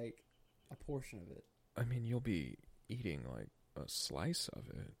get like a portion of it? I mean, you'll be eating like a slice of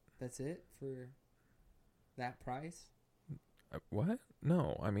it. That's it for that price? What?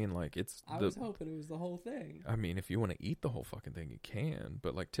 No, I mean, like, I was hoping it was the whole thing. I mean, if you want to eat the whole fucking thing, you can.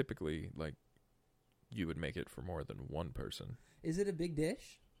 But, like, typically, like, you would make it for more than one person. Is it a big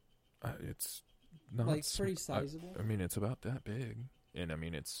dish? It's not. Like, pretty sizable? I mean, it's about that big. And, I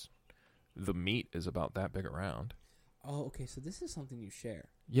mean, the meat is about that big around. Oh, okay, so this is something you share.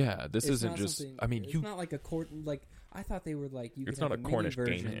 Yeah, this isn't just. I mean, it's not like a like, I thought they were like, you it's could not have a a Cornish mini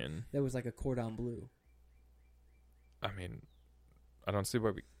game version hen. that was like a cordon bleu. I mean, I don't see why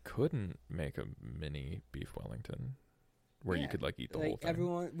we couldn't make a mini beef Wellington where you could, like, eat the whole thing.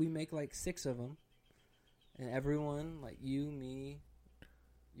 Everyone, we make like 6 of them, and everyone, like you, me,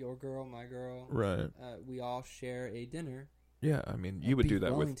 your girl, my girl, right? We all share a dinner. Yeah, I mean, you would do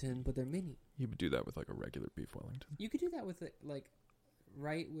that Wellington, with. but they're mini. You would do that with, like, a regular beef Wellington. You could do that with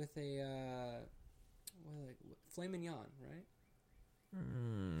with a filet mignon, right?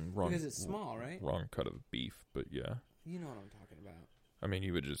 Wrong, because it's small, right? Wrong cut of beef, but yeah. You know what I'm talking about. I mean,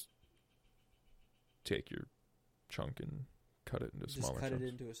 you would just take your chunk and cut it into smaller chunks. Just cut it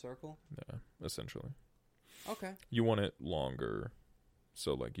into a circle? Yeah, essentially. Okay. You want it longer,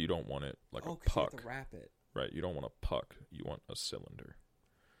 so, like, you don't want it like a puck. You have to wrap it. Right, you don't want a puck. You want a cylinder.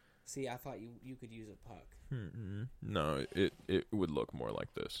 See, I thought you could use a puck. No, it would look more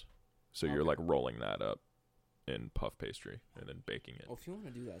like this. So you're, like, rolling that up in puff pastry and then baking it. Well, if you want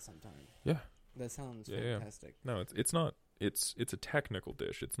to do that sometime. Yeah. That sounds fantastic. Yeah. No, it's not. It's a technical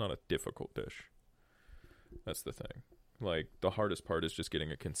dish. It's not a difficult dish. That's the thing. Like, the hardest part is just getting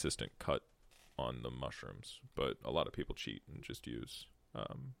a consistent cut on the mushrooms. But a lot of people cheat and just use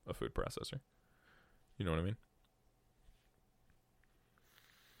a food processor. You know what I mean?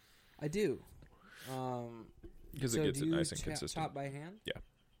 I do. Because it gets it nice and consistent. consistent. Chop by hand? Yeah.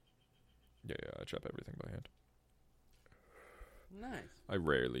 Yeah, I chop everything by hand. Nice. I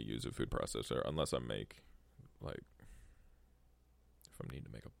rarely use a food processor unless I make, like, if I need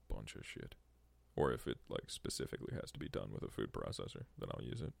to make a bunch of shit. Or if it, like, specifically has to be done with a food processor, then I'll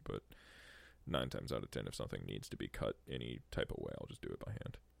use it. But 9 times out of 10, if something needs to be cut any type of way, I'll just do it by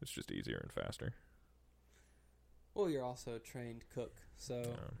hand. It's just easier and faster. Well, you're also a trained cook, so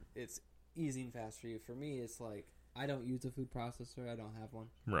it's easy and fast for you. For me, it's like, I don't use a food processor. I don't have one.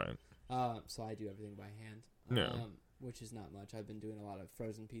 Right. So I do everything by hand. Yeah. Which is not much. I've been doing a lot of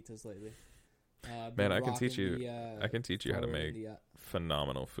frozen pizzas lately. Man, I can teach you. I can teach you how to make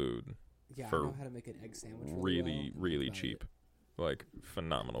phenomenal food. Yeah, I know how to make an egg sandwich. Really cheap. Like,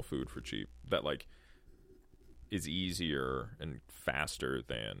 phenomenal food for cheap. That, like, is easier and faster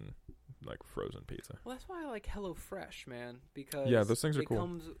than, like, frozen pizza. Well, that's why I like HelloFresh, man. Because those things are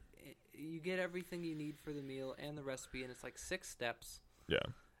cool. You get everything you need for the meal and the recipe, and it's like 6 steps. Yeah.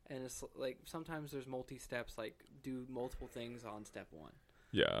 And it's like sometimes there's multi-steps, like do multiple things on step 1.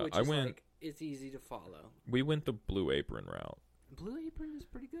 Yeah, which is like, it's easy to follow. We went the Blue Apron route. Blue Apron is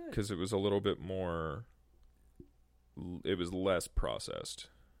pretty good. Because it was a little bit more, it was less processed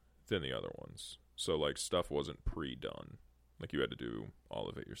than the other ones. So, like, stuff wasn't pre-done. Like, you had to do all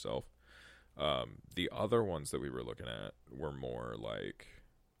of it yourself. The other ones that we were looking at were more like,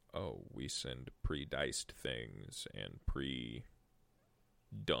 we send pre-diced things and pre-done-ish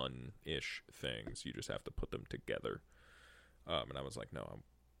things. You just have to put them together. And I was like, no,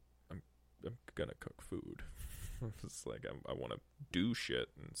 I'm gonna cook food. It's like, I want to do shit,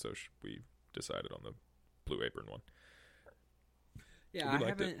 and so we decided on the Blue Apron one. Yeah, I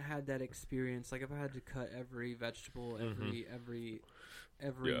haven't had that experience. Like, I've had to cut every vegetable, every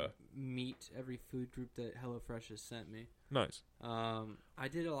meat, every food group that HelloFresh has sent me. Nice. I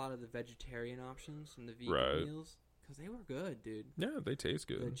did a lot of the vegetarian options and the vegan meals because they were good, dude. Yeah, they taste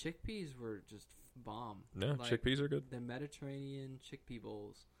The good. chickpeas were just bomb. Yeah, Like, chickpeas are good. The Mediterranean chickpea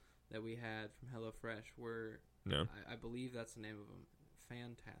bowls that we had from HelloFresh were, Yeah. I believe that's the name of them.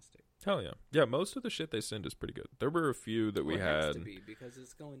 Fantastic. Hell yeah. Yeah, most of the shit they send is pretty good. There were a few that we Well, it had. has to be because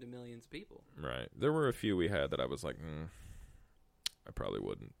it's going to millions of people. Right. There were a few we had that I was like, I probably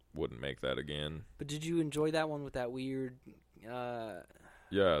wouldn't make that again. But did you enjoy that one with that weird? Yeah,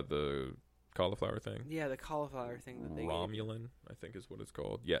 the cauliflower thing. Yeah, the cauliflower thing that they gave. Romulan, I think is what it's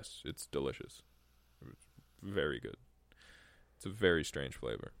called. Yes, it's delicious. It's very good. It's a very strange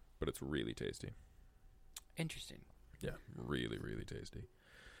flavor, but it's really tasty. Interesting. Yeah, really, really tasty.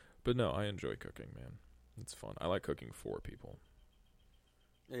 But no, I enjoy cooking, man. It's fun. I like cooking for people.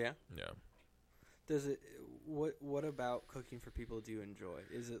 Yeah. Yeah. Does it? What about cooking for people do you enjoy?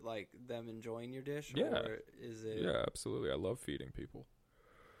 Is it like them enjoying your dish? Yeah. Or is it? Yeah, absolutely. I love feeding people.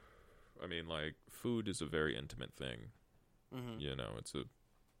 I mean, like, food is a very intimate thing. Mm-hmm. You know, it's a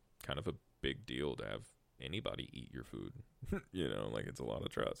kind of a big deal to have anybody eat your food. You know, like, it's a lot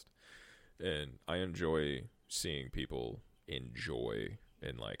of trust. And I enjoy seeing people enjoy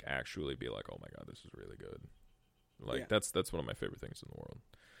and, like, actually be like, oh my God, this is really good. Like, Yeah. that's one of my favorite things in the world.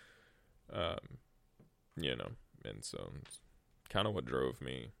 You know, and so it's kind of what drove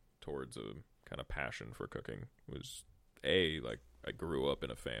me towards a kind of passion for cooking was like, I grew up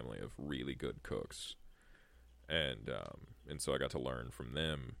in a family of really good cooks, and so I got to learn from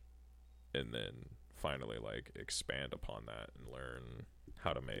them, and then finally, like, expand upon that and learn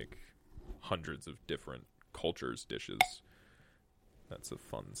how to make hundreds of different cultures' dishes. That's a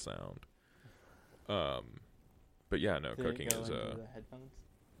fun sound. But yeah, no, Did cooking it go is into the headphones?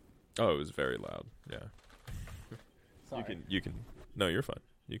 Oh, it was very loud. Yeah. Sorry. You can. No, you're fine.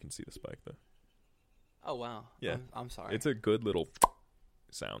 You can see the spike though. Oh wow. Yeah. I'm sorry. It's a good little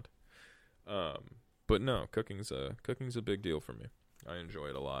sound. But no, cooking's a big deal for me. I enjoy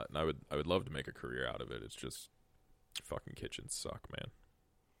it a lot, and I would love to make a career out of it. It's just fucking kitchens suck, man.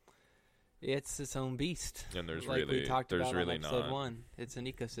 It's its own beast. And there's like really we talked there's about really on episode not. 1. It's an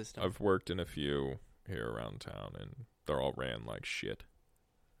ecosystem. I've worked in a few here around town, and they're all ran like shit.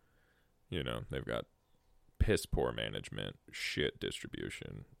 You know, they've got piss poor management, shit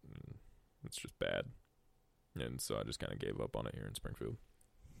distribution. And it's just bad. And so I just kind of gave up on it here in Springfield.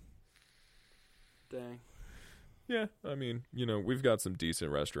 Dang. Yeah, I mean, you know, we've got some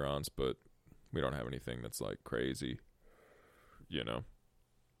decent restaurants, but we don't have anything that's like crazy. You know,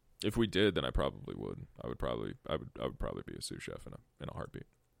 if we did, then I probably would. I would probably be a sous chef in a heartbeat.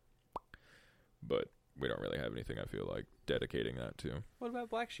 But we don't really have anything I feel like dedicating that to. What about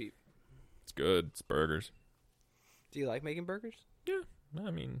Black Sheep? It's good. It's burgers. Do you like making burgers? Yeah,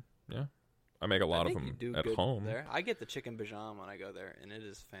 I mean, yeah. I make a lot of them at home. There. I get the chicken bajam when I go there, and it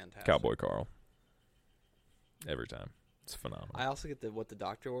is fantastic. Cowboy Carl. Every time. It's phenomenal. I also get what the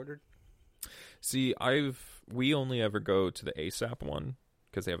doctor ordered. See, we only ever go to the ASAP one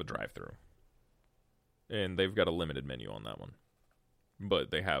because they have a drive-through, and they've got a limited menu on that one.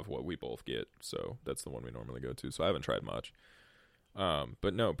 But they have what we both get, so that's the one we normally go to. So I haven't tried much.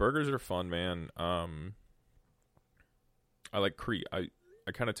 But no, burgers are fun, man. I like I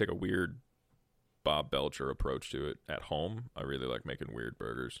kind of take a weird Bob Belcher approach to it at home. I really like making weird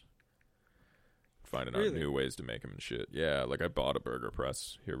burgers. Finding out new ways to make them and shit. Yeah, like I bought a burger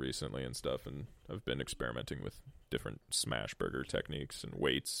press here recently and stuff, and I've been experimenting with different smash burger techniques and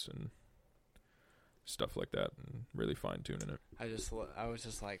weights and stuff like that, and really fine-tuning it. I was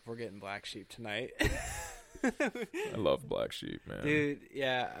just like, we're getting Black Sheep tonight. I love Black Sheep, man. Dude,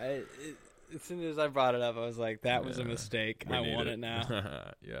 yeah. As soon as I brought it up, I was like, that was a mistake. I want it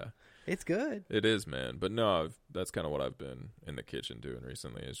now. Yeah. It's good. It is, man. But no, that's kind of what I've been in the kitchen doing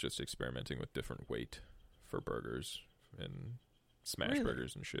recently, is just experimenting with different weight for burgers and smash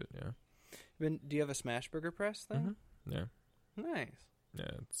burgers and shit, yeah. Do you have a smash burger press, then? Mm-hmm. Yeah. Nice.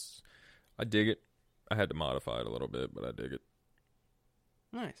 Yeah, I dig it. I had to modify it a little bit, but I dig it.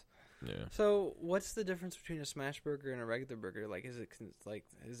 Nice. Yeah. So, what's the difference between a smash burger and a regular burger? Like, is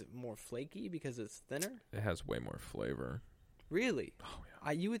it more flaky because it's thinner? It has way more flavor. Really? Oh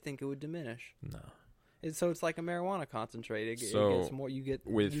yeah. You would think it would diminish. No. So it's like a marijuana concentrate. It gets more. You get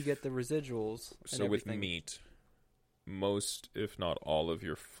the residuals. So with meat, most, if not all, of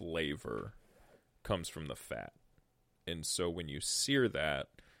your flavor comes from the fat, and so when you sear that,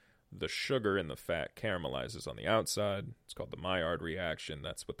 the sugar in the fat caramelizes on the outside. It's called the Maillard reaction.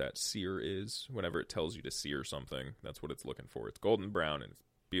 That's what that sear is. Whenever it tells you to sear something, that's what it's looking for. It's golden brown, and it's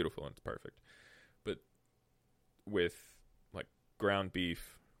beautiful, and it's perfect. But with, like, ground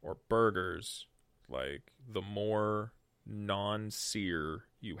beef or burgers, like, the more non-sear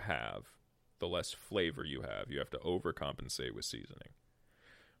you have, the less flavor you have to overcompensate with seasoning.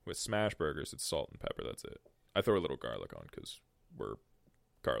 With smash burgers, it's salt and pepper. That's it. I throw a little garlic on because we're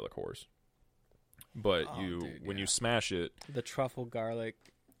garlic whores. But when you smash it, the truffle garlic,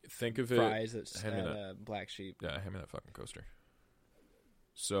 think of fries it. at Black Sheep. Yeah, hand me that fucking coaster.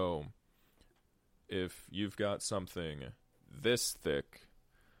 So, if you've got something this thick,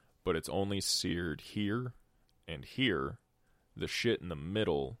 but it's only seared here and here, the shit in the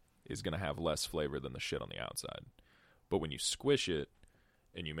middle is going to have less flavor than the shit on the outside. But when you squish it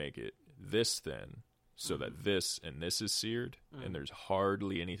and you make it this thin, so that this and this is seared, and there's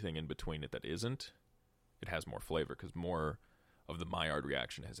hardly anything in between it that isn't, it has more flavor because more of the Maillard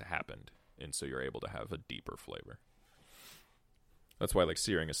reaction has happened, and so you're able to have a deeper flavor. That's why, like,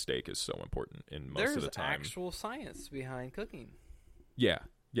 searing a steak is so important in most of the time. There's actual science behind cooking. Yeah,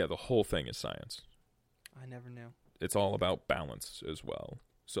 the whole thing is science. I never knew. It's all about balance as well.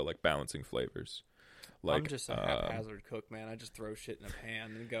 So, like, balancing flavors. Like, I'm just a haphazard cook, man. I just throw shit in a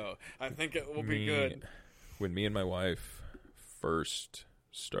pan and go, I think it will be good. When me and my wife first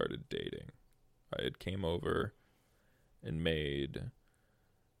started dating, I had came over and made...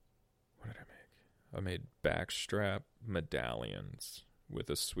 What did I make? I made backstrap medallions with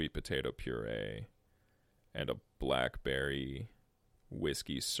a sweet potato puree and a blackberry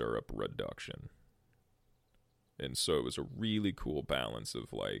whiskey syrup reduction. And so it was a really cool balance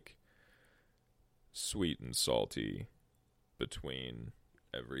of, like, sweet and salty between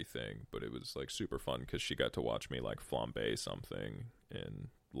everything, but it was, like, super fun because she got to watch me, like, flambe something and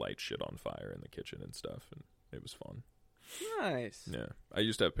light shit on fire in the kitchen and stuff, and it was fun. Nice. Yeah, I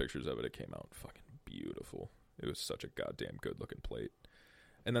used to have pictures of it. It came out fucking beautiful. It was such a goddamn good looking plate.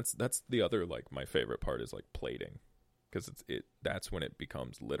 And that's the other, like, my favorite part is, like, plating, because that's when it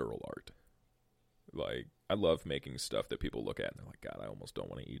becomes literal art. Like, I love making stuff that people look at and they're like, God, I almost don't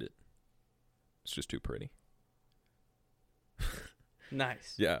want to eat it. It's just too pretty.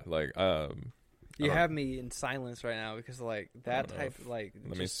 Nice. Yeah, like, you have me in silence right now because, like, that type of, like,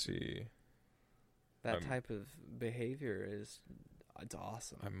 let me see. That type of behavior it's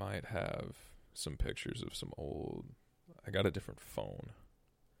awesome. I might have some pictures of some old... I got a different phone.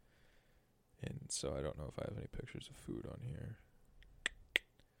 And so I don't know if I have any pictures of food on here.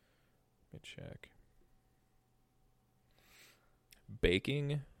 Let me check.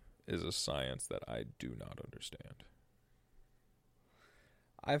 Baking is a science that I do not understand.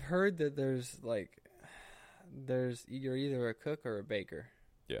 I've heard that you're either a cook or a baker.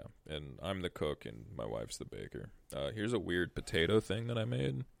 Yeah, and I'm the cook and my wife's the baker. Here's a weird potato thing that I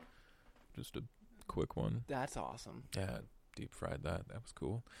made. Just a quick one. That's awesome. Yeah, deep fried that. That was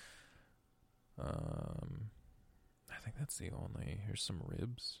cool. I think that's the only... Here's some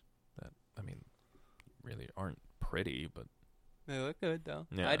ribs that, I mean, really aren't pretty, but... They look good, though.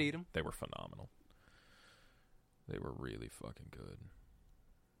 Yeah, I'd eat them. They were phenomenal. They were really fucking good.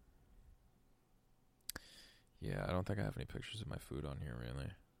 Yeah, I don't think I have any pictures of my food on here, really.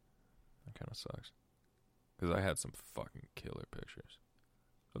 That kind of sucks. Because I had some fucking killer pictures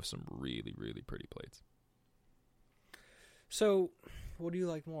of some really, really pretty plates. So, what do you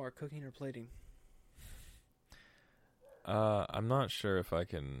like more, cooking or plating? I'm not sure if I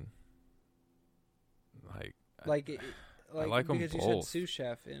can, I like them because both. You said sous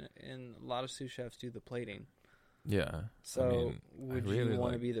chef, and a lot of sous chefs do the plating. Yeah. So, I mean, would really you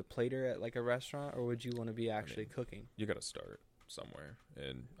want to be the plater at, like, a restaurant, or would you want to be actually cooking? You got to start somewhere,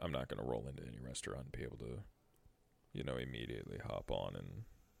 and I'm not going to roll into any restaurant and be able to, immediately hop on and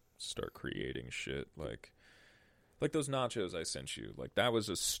start creating shit. Like those nachos I sent you. Like, that was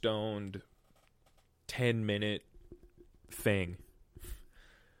a stoned 10-minute thing.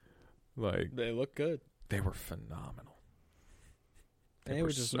 Like, They look good. they were phenomenal. They were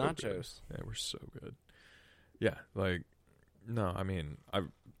just so nachos. good. They were so good. Yeah, like, no, I mean,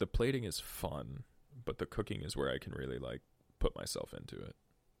 the plating is fun, but the cooking is where I can really, like, put myself into it.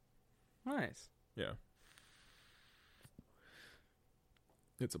 Nice. Yeah.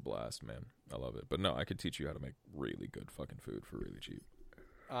 It's a blast, man. I love it. But no, I could teach you how to make really good fucking food for really cheap.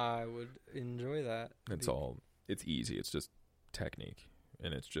 I would enjoy that. It's easy. It's just technique.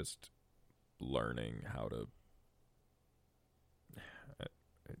 And it's just learning how to...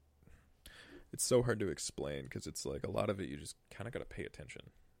 It's so hard to explain because it's like a lot of it you just kind of got to pay attention.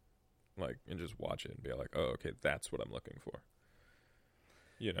 Like, and just watch it and be like, oh, okay, that's what I'm looking for.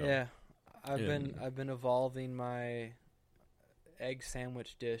 Yeah. I've been evolving my egg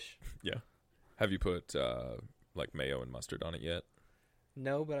sandwich dish. Yeah. Have you put like mayo and mustard on it yet?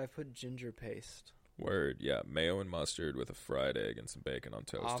 No, but I put ginger paste. Word, yeah. Mayo and mustard with a fried egg and some bacon on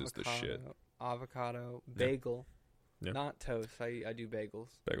toast is the shit. Avocado, bagel. Yeah. Not toast. I do bagels.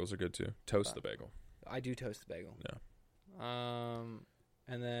 Bagels are good too. Toast the bagel. I do toast the bagel. Yeah.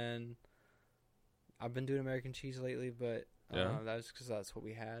 And then I've been doing American cheese lately, but that's because that's what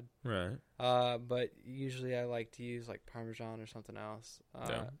we had. Right. But usually I like to use like Parmesan or something else.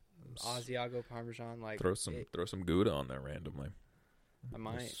 Asiago Parmesan. Like throw some Gouda on there randomly. I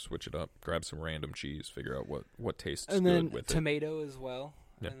might switch it up. Grab some random cheese. Figure out what tastes and good then with tomato as well.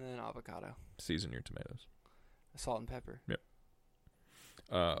 Yep. And then avocado. Season your tomatoes. Salt and pepper. Yep.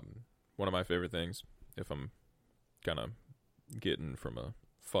 One of my favorite things, if I'm kind of getting from a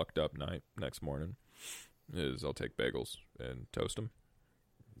fucked up night next morning, is I'll take bagels and toast them,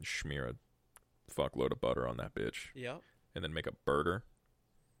 smear a fuckload of butter on that bitch, Yep. and then make a burger,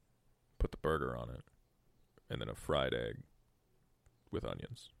 put the burger on it, and then a fried egg with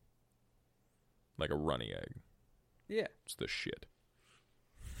onions. Like a runny egg. Yeah. It's the shit.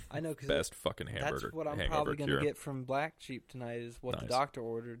 I know, because Best fucking hamburger. that's what I'm hangover probably going to cure. get from Black Sheep tonight is what the Nice. doctor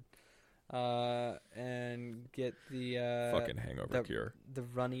ordered. And get the Fucking hangover cure. the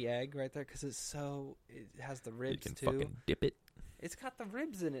runny egg right there, because it has the ribs You can too. fucking dip it. It's got the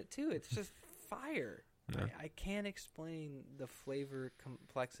ribs in it too. It's just fire. Yeah. I can't explain the flavor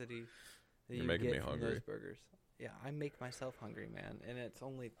complexity that You're you making get me from hungry. those burgers. Yeah, I make myself hungry, man, and it's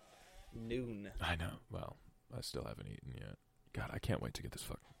only noon. I know. Well, I still haven't eaten yet. God, I can't wait to get this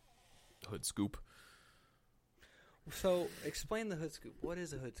fucking hood scoop. So, explain the hood scoop. What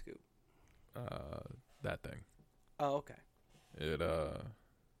is a hood scoop? That thing. Oh, okay.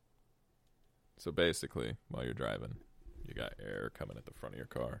 So basically, while you're driving, you got air coming at the front of your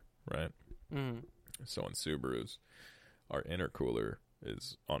car, right? Mm-hmm. So in Subarus, our intercooler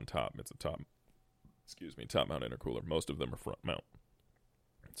is on top. It's a top mount intercooler. Most of them are front mount.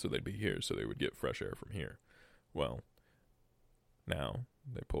 So they'd be here, so they would get fresh air from here. Well, now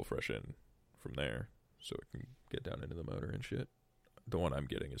they pull fresh in from there, so it can get down into the motor and shit. The one I'm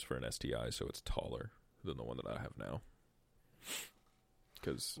getting is for an STI, so it's taller than the one that I have now.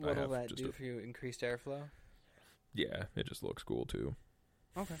 Because What will that do for you? Increased airflow? Yeah, it just looks cool too.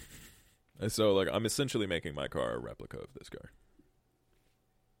 Okay. And so, like, I'm essentially making my car a replica of this car.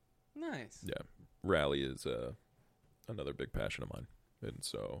 Nice. Yeah, rally is another big passion of mine, and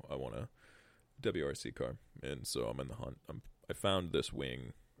so I want a WRC car, and so I'm in the hunt. I found this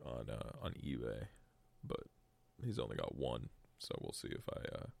wing on eBay, but he's only got one, so we'll see if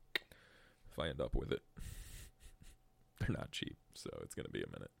I end up with it. They're not cheap, so it's gonna be a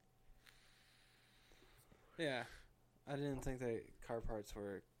minute. Yeah, I didn't think that car parts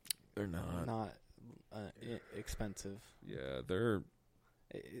were They're not. expensive. Yeah, they're.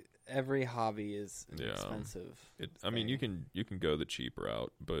 Every hobby is an Yeah. expensive. I mean, thing. you can go the cheap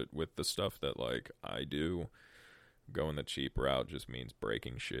route, but with the stuff that like I do, going the cheap route just means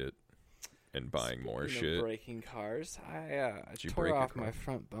breaking shit and buying more Speaking of shit. breaking cars, I Did you tore break your off my car?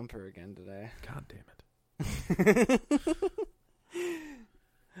 front bumper again today. God damn it!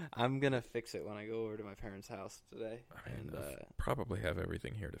 I'm gonna fix it when I go over to my parents' house today. I mean, And I probably have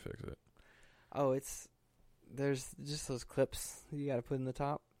everything here to fix it. there's just those clips you got to put in the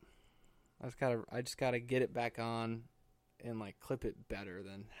top. I just gotta get it back on and like clip it better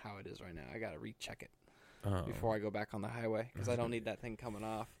than how it is right now. I gotta recheck it Oh. before I go back on the highway because I don't need that thing coming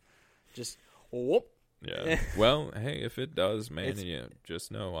off. Just whoop. Yeah. Well, hey, if it does, man, It's- you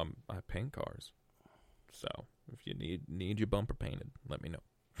just know I paint cars. So if you need your bumper painted, let me know.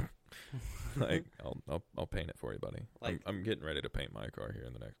 Like I'll paint it for you, buddy. Like- I'm getting ready to paint my car here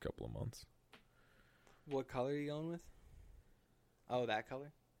in the next couple of months. What color are you going with? Oh, that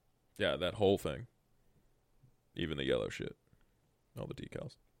color? Yeah, that whole thing. Even the yellow shit. All the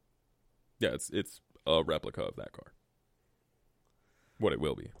decals. Yeah, it's a replica of that car. What it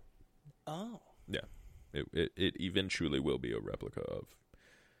will be. Oh. It eventually will be a replica of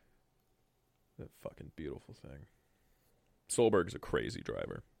that fucking beautiful thing. Solberg's a crazy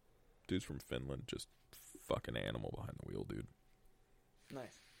driver. Dude's from Finland, just fucking animal behind the wheel, dude.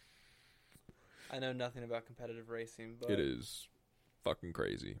 Nice. I know nothing about competitive racing, but It is fucking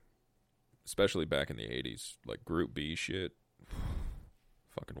crazy. Especially back in the 80s. Like, Group B shit.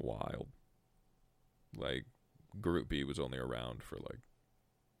 Fucking wild. Like, Group B was only around for, like,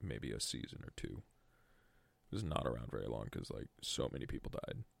 maybe a season or two. It was not around very long because, like, so many people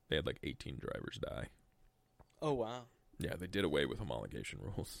died. They had, like, 18 drivers die. Oh wow. Yeah, they did away with homologation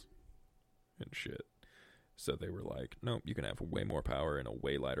rules and shit. So they were like, no, you can have way more power in a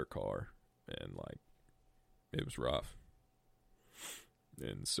way lighter car. And, like, it was rough.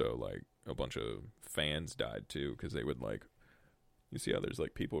 And so, like, a bunch of fans died, too, because they would, like, you see how there's,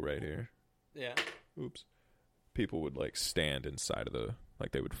 like, people right here? Yeah. Oops. People would, like, stand inside of the,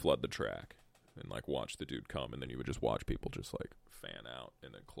 like, they would flood the track. and like watch the dude come, and then you would just watch people just like fan out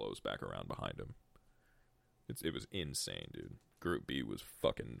and then close back around behind him. It was insane, dude. Group B was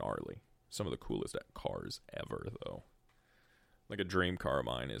fucking gnarly. Some of the coolest cars ever, though. Like a dream car of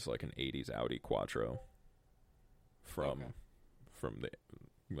mine is like an 80s Audi Quattro from the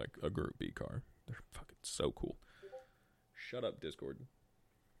like a Group B car. They're fucking so cool. Shut up, Discord.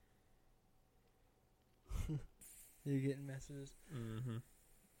 You're getting messages.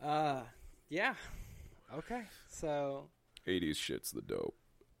 Mm-hmm. Yeah. Okay. So 80s shit's the dope.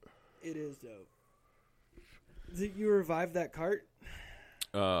 it is dope. Did you revive that cart?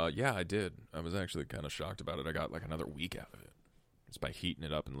 Yeah, I did. I was actually kind of shocked about it. I got like another week out of it. Just by heating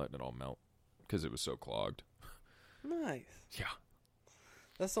it up and letting it all melt because it was so clogged. Nice. Yeah.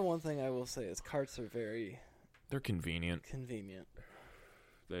 That's the one thing I will say is carts are very They're convenient. convenient.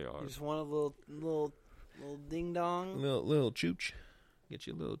 They are. You just want a little ding dong. Little chooch. Get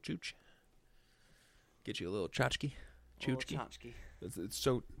you a little chooch. Get you a little tchotchke. Choochke. Tchotchke. It's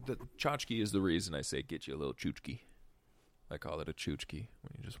so the tchotchke is the reason I say get you a little choochke. I call it a choochke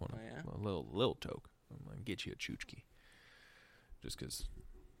when you just want a little toke. I'm like, get you a choochke. Just because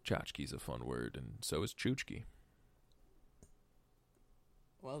tchotchke's a fun word, and so is choochke.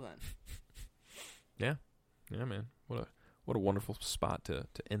 Well then. Yeah, man. What a wonderful spot to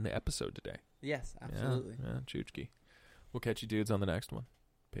end the episode today. Yes, absolutely. Yeah, choochke. We'll catch you dudes on the next one.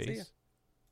 Peace. See ya.